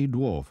bloody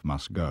dwarf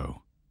must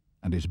go,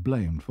 and is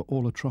blamed for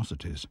all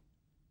atrocities.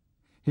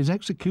 His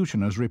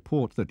executioners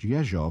report that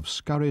Yezhov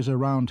scurries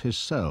around his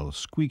cell,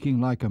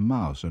 squeaking like a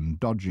mouse and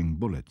dodging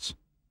bullets.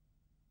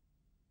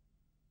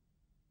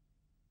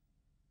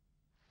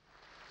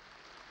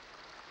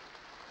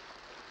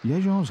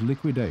 Yezhov's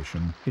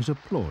liquidation is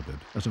applauded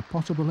as a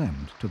possible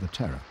end to the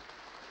terror.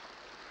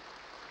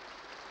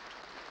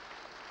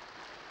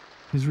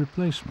 His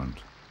replacement,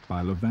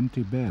 by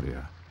Lavrenti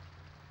Beria,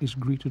 is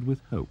greeted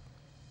with hope.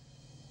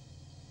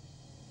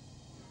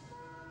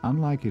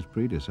 Unlike his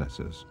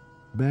predecessors,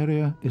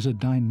 Beria is a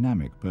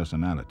dynamic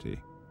personality,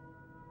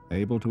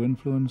 able to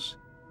influence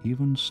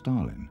even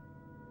Stalin.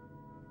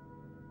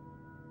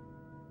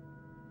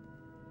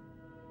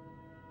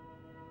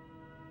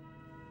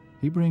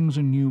 He brings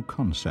a new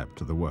concept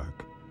to the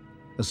work,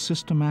 a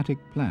systematic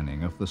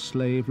planning of the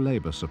slave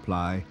labor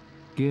supply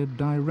geared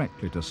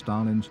directly to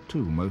Stalin's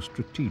two most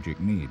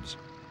strategic needs.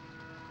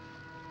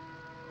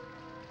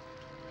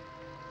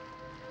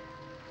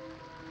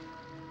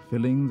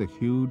 Filling the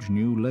huge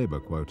new labor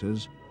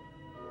quotas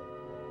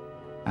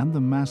and the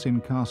mass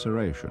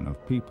incarceration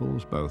of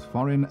peoples, both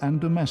foreign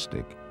and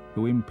domestic,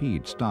 who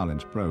impede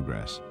Stalin's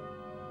progress.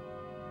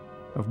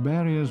 Of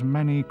Beria's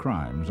many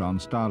crimes on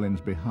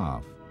Stalin's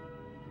behalf,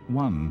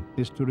 one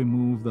is to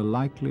remove the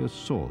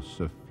likeliest source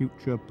of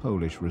future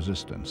Polish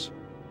resistance,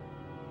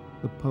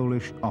 the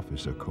Polish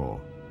officer corps.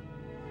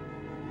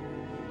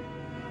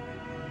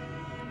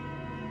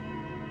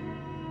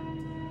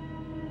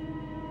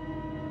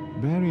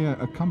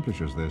 Beria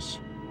accomplishes this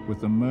with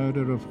the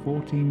murder of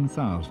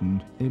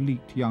 14,000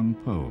 elite young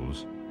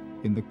Poles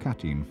in the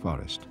Katyn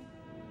forest.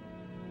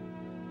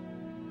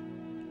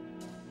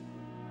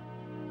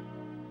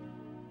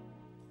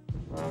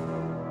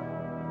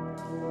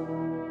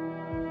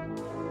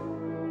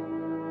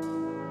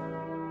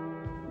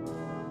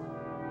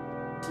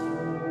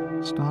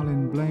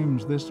 Stalin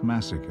blames this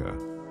massacre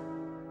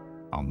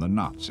on the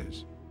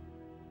Nazis.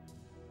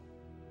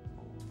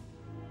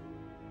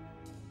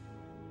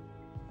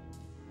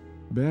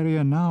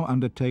 Beria now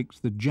undertakes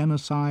the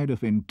genocide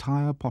of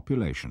entire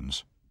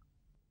populations.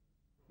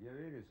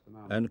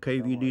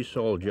 NKVD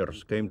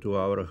soldiers came to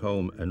our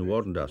home and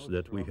warned us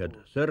that we had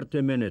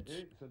 30 minutes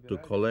to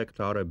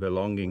collect our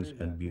belongings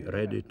and be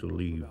ready to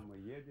leave.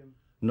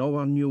 No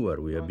one knew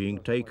where we were being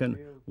taken.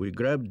 We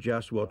grabbed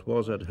just what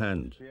was at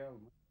hand.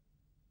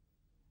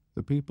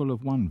 The people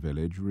of one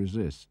village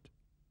resist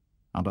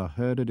and are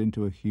herded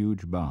into a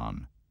huge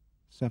barn,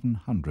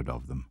 700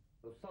 of them.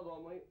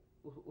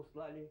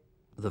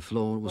 The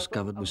floor was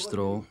covered with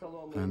straw,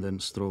 and then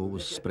straw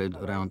was spread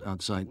around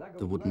outside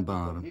the wooden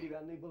barn.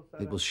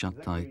 It was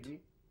shut tight.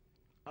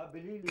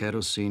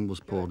 Kerosene was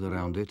poured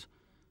around it,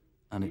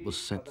 and it was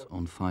set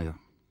on fire.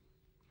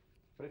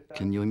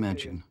 Can you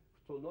imagine?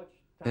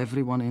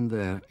 Everyone in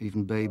there,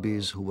 even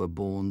babies who were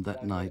born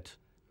that night,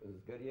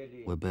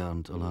 were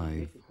burned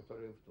alive.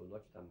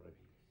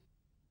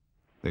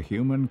 The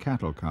human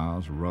cattle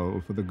cars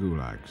roll for the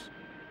gulags.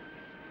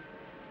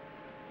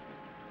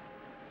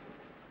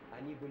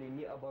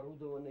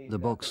 The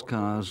box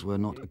cars were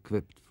not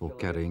equipped for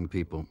carrying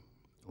people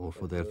or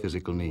for their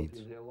physical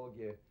needs.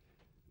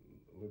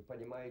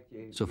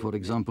 So, for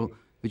example,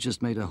 we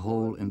just made a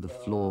hole in the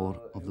floor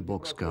of the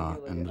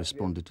boxcar and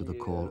responded to the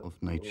call of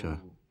nature.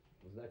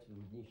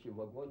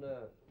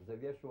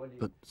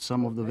 But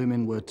some of the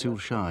women were too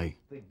shy.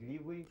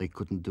 They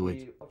couldn't do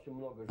it,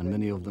 and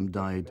many of them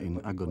died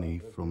in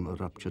agony from a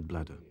ruptured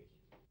bladder.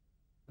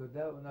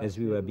 As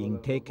we were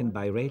being taken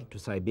by rail to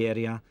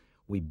Siberia,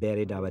 we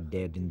buried our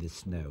dead in the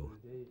snow.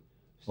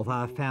 Of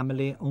our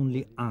family,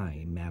 only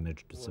I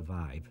managed to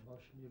survive.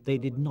 They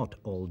did not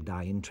all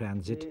die in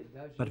transit,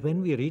 but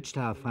when we reached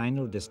our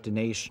final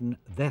destination,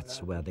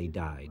 that's where they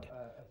died.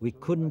 We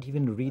couldn't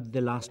even read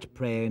the last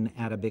prayer in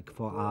Arabic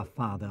for our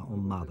father or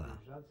mother.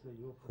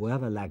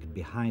 Whoever lagged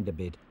behind a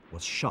bit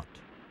was shot.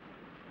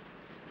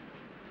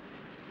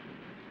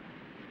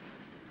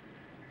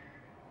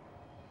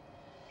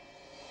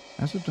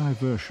 As a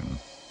diversion,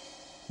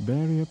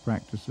 Beria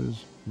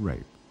practices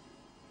rape.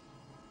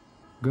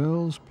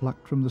 Girls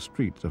plucked from the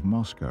streets of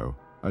Moscow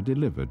are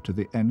delivered to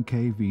the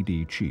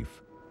NKVD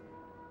chief.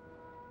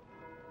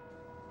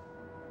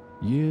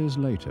 Years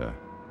later,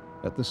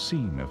 at the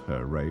scene of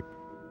her rape,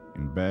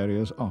 in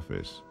Beria's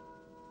office,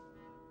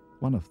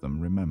 one of them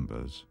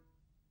remembers.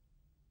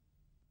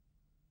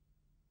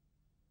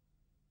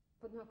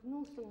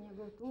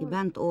 He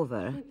bent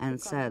over and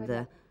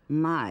said,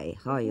 "My,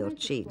 how your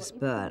cheeks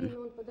burn."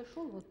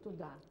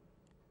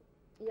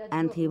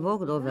 And he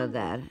walked over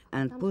there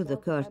and pulled the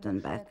curtain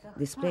back,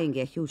 displaying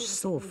a huge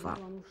sofa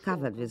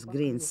covered with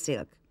green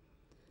silk.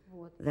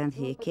 Then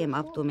he came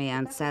up to me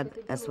and said,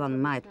 as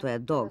one might to a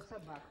dog,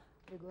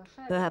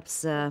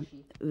 "Perhaps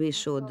we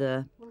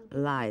should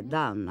lie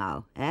down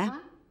now, eh?"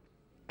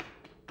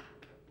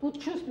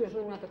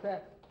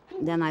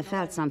 Then I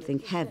felt something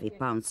heavy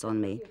pounce on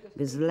me,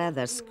 with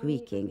leather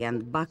squeaking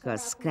and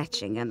buckles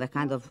scratching, and a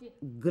kind of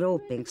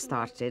groping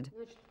started.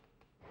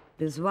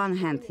 With one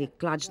hand he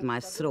clutched my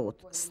throat,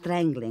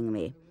 strangling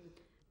me,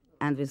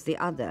 and with the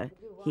other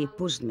he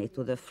pushed me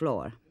to the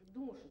floor.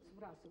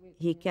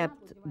 He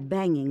kept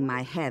banging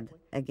my head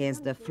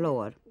against the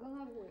floor,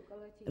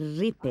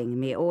 ripping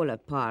me all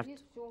apart,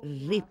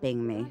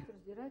 ripping me.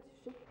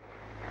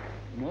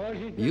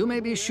 You may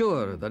be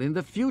sure that in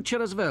the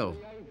future as well,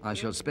 I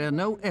shall spare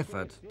no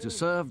effort to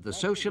serve the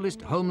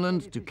socialist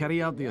homeland to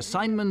carry out the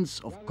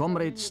assignments of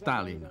Comrade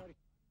Stalin.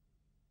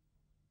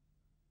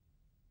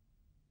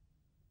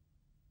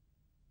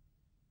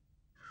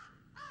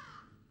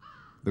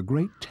 The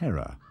Great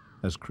Terror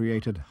has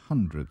created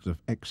hundreds of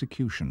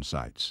execution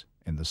sites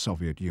in the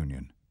Soviet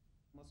Union.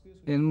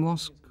 In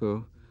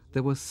Moscow,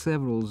 there were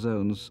several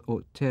zones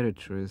or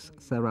territories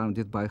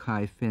surrounded by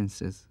high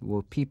fences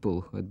where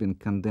people who had been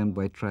condemned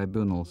by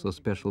tribunals or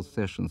special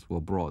sessions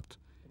were brought,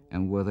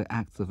 and where the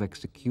acts of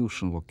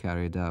execution were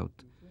carried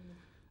out.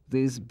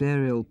 These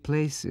burial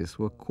places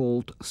were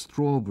called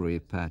strawberry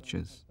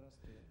patches.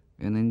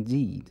 And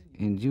indeed,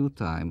 in due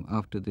time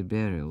after the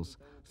burials,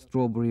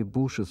 strawberry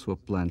bushes were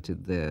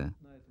planted there.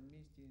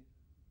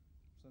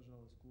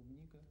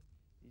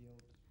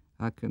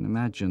 I can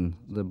imagine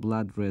the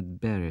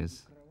blood-red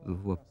berries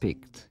that were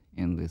picked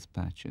in these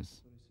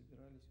patches.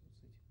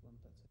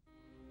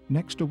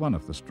 Next to one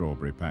of the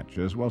strawberry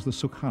patches was the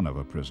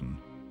Sukhanova prison,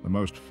 the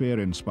most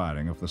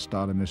fear-inspiring of the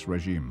Stalinist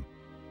regime.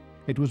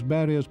 It was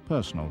Beria's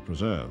personal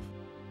preserve.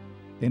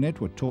 In it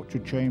were torture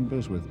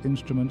chambers with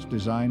instruments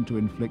designed to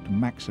inflict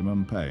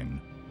maximum pain.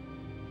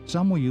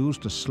 Some were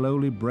used to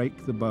slowly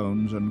break the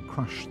bones and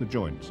crush the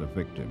joints of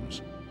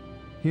victims.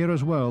 Here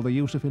as well, the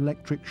use of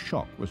electric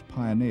shock was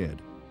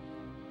pioneered.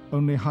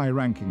 Only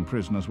high-ranking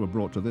prisoners were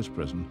brought to this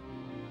prison.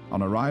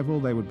 On arrival,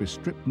 they would be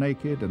stripped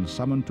naked and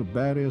summoned to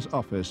Beria's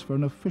office for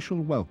an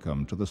official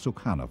welcome to the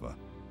Sukhanova.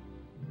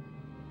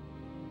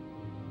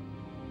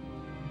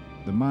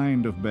 The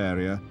mind of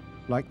Beria,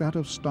 like that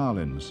of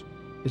Stalin's,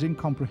 is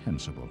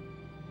incomprehensible.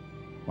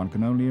 One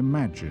can only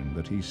imagine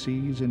that he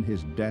sees in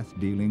his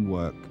death-dealing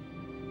work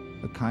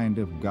a kind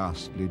of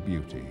ghastly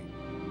beauty.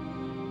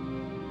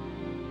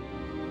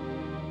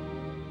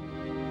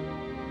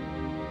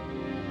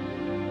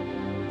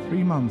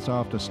 Three months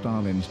after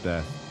Stalin's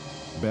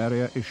death,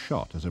 Beria is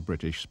shot as a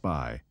British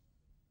spy.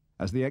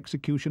 As the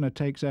executioner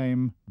takes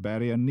aim,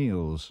 Beria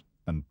kneels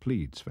and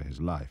pleads for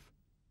his life.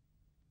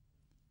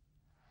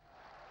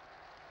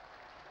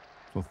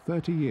 For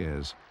 30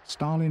 years,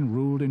 Stalin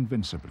ruled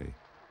invincibly.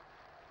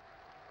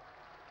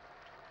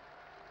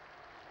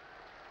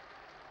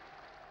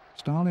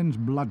 Stalin's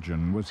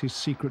bludgeon was his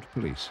secret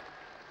police.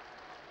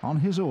 On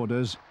his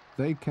orders,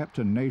 they kept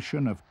a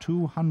nation of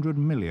 200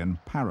 million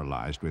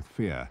paralyzed with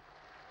fear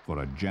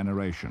for a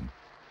generation.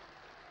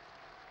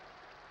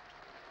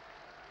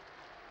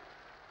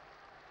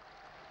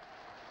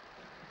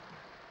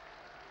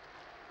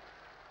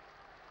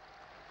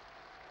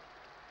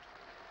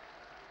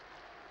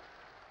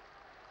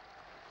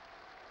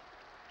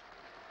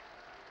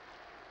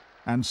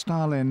 And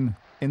Stalin,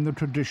 in the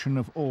tradition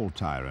of all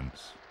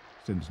tyrants,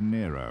 since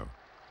Nero,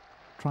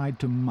 tried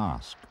to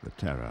mask the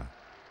terror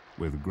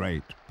with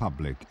great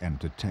public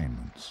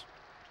entertainments.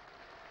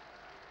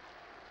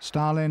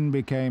 Stalin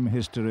became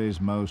history's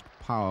most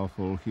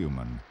powerful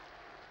human,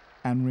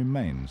 and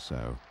remains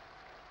so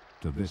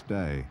to this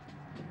day.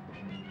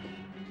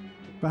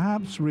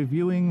 Perhaps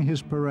reviewing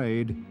his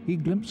parade, he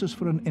glimpses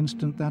for an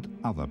instant that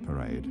other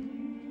parade,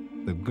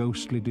 the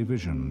ghostly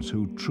divisions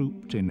who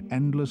trooped in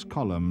endless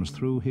columns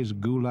through his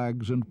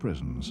gulags and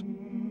prisons.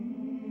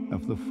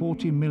 Of the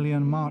 40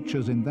 million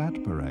marchers in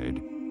that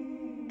parade,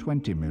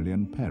 20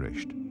 million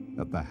perished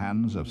at the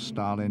hands of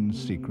Stalin's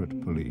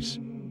secret police.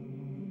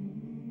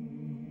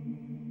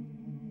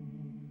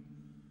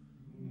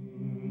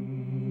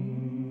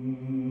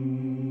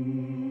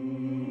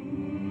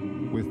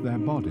 With their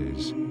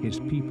bodies, his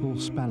people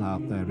spell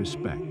out their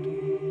respect,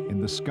 in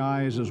the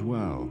skies as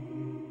well.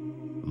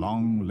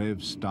 Long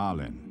live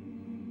Stalin.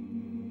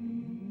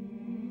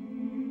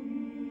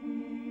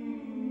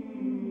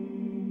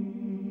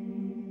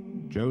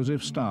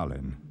 Joseph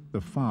Stalin, the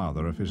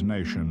father of his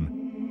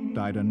nation,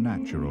 died a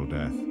natural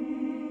death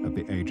at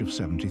the age of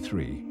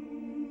 73.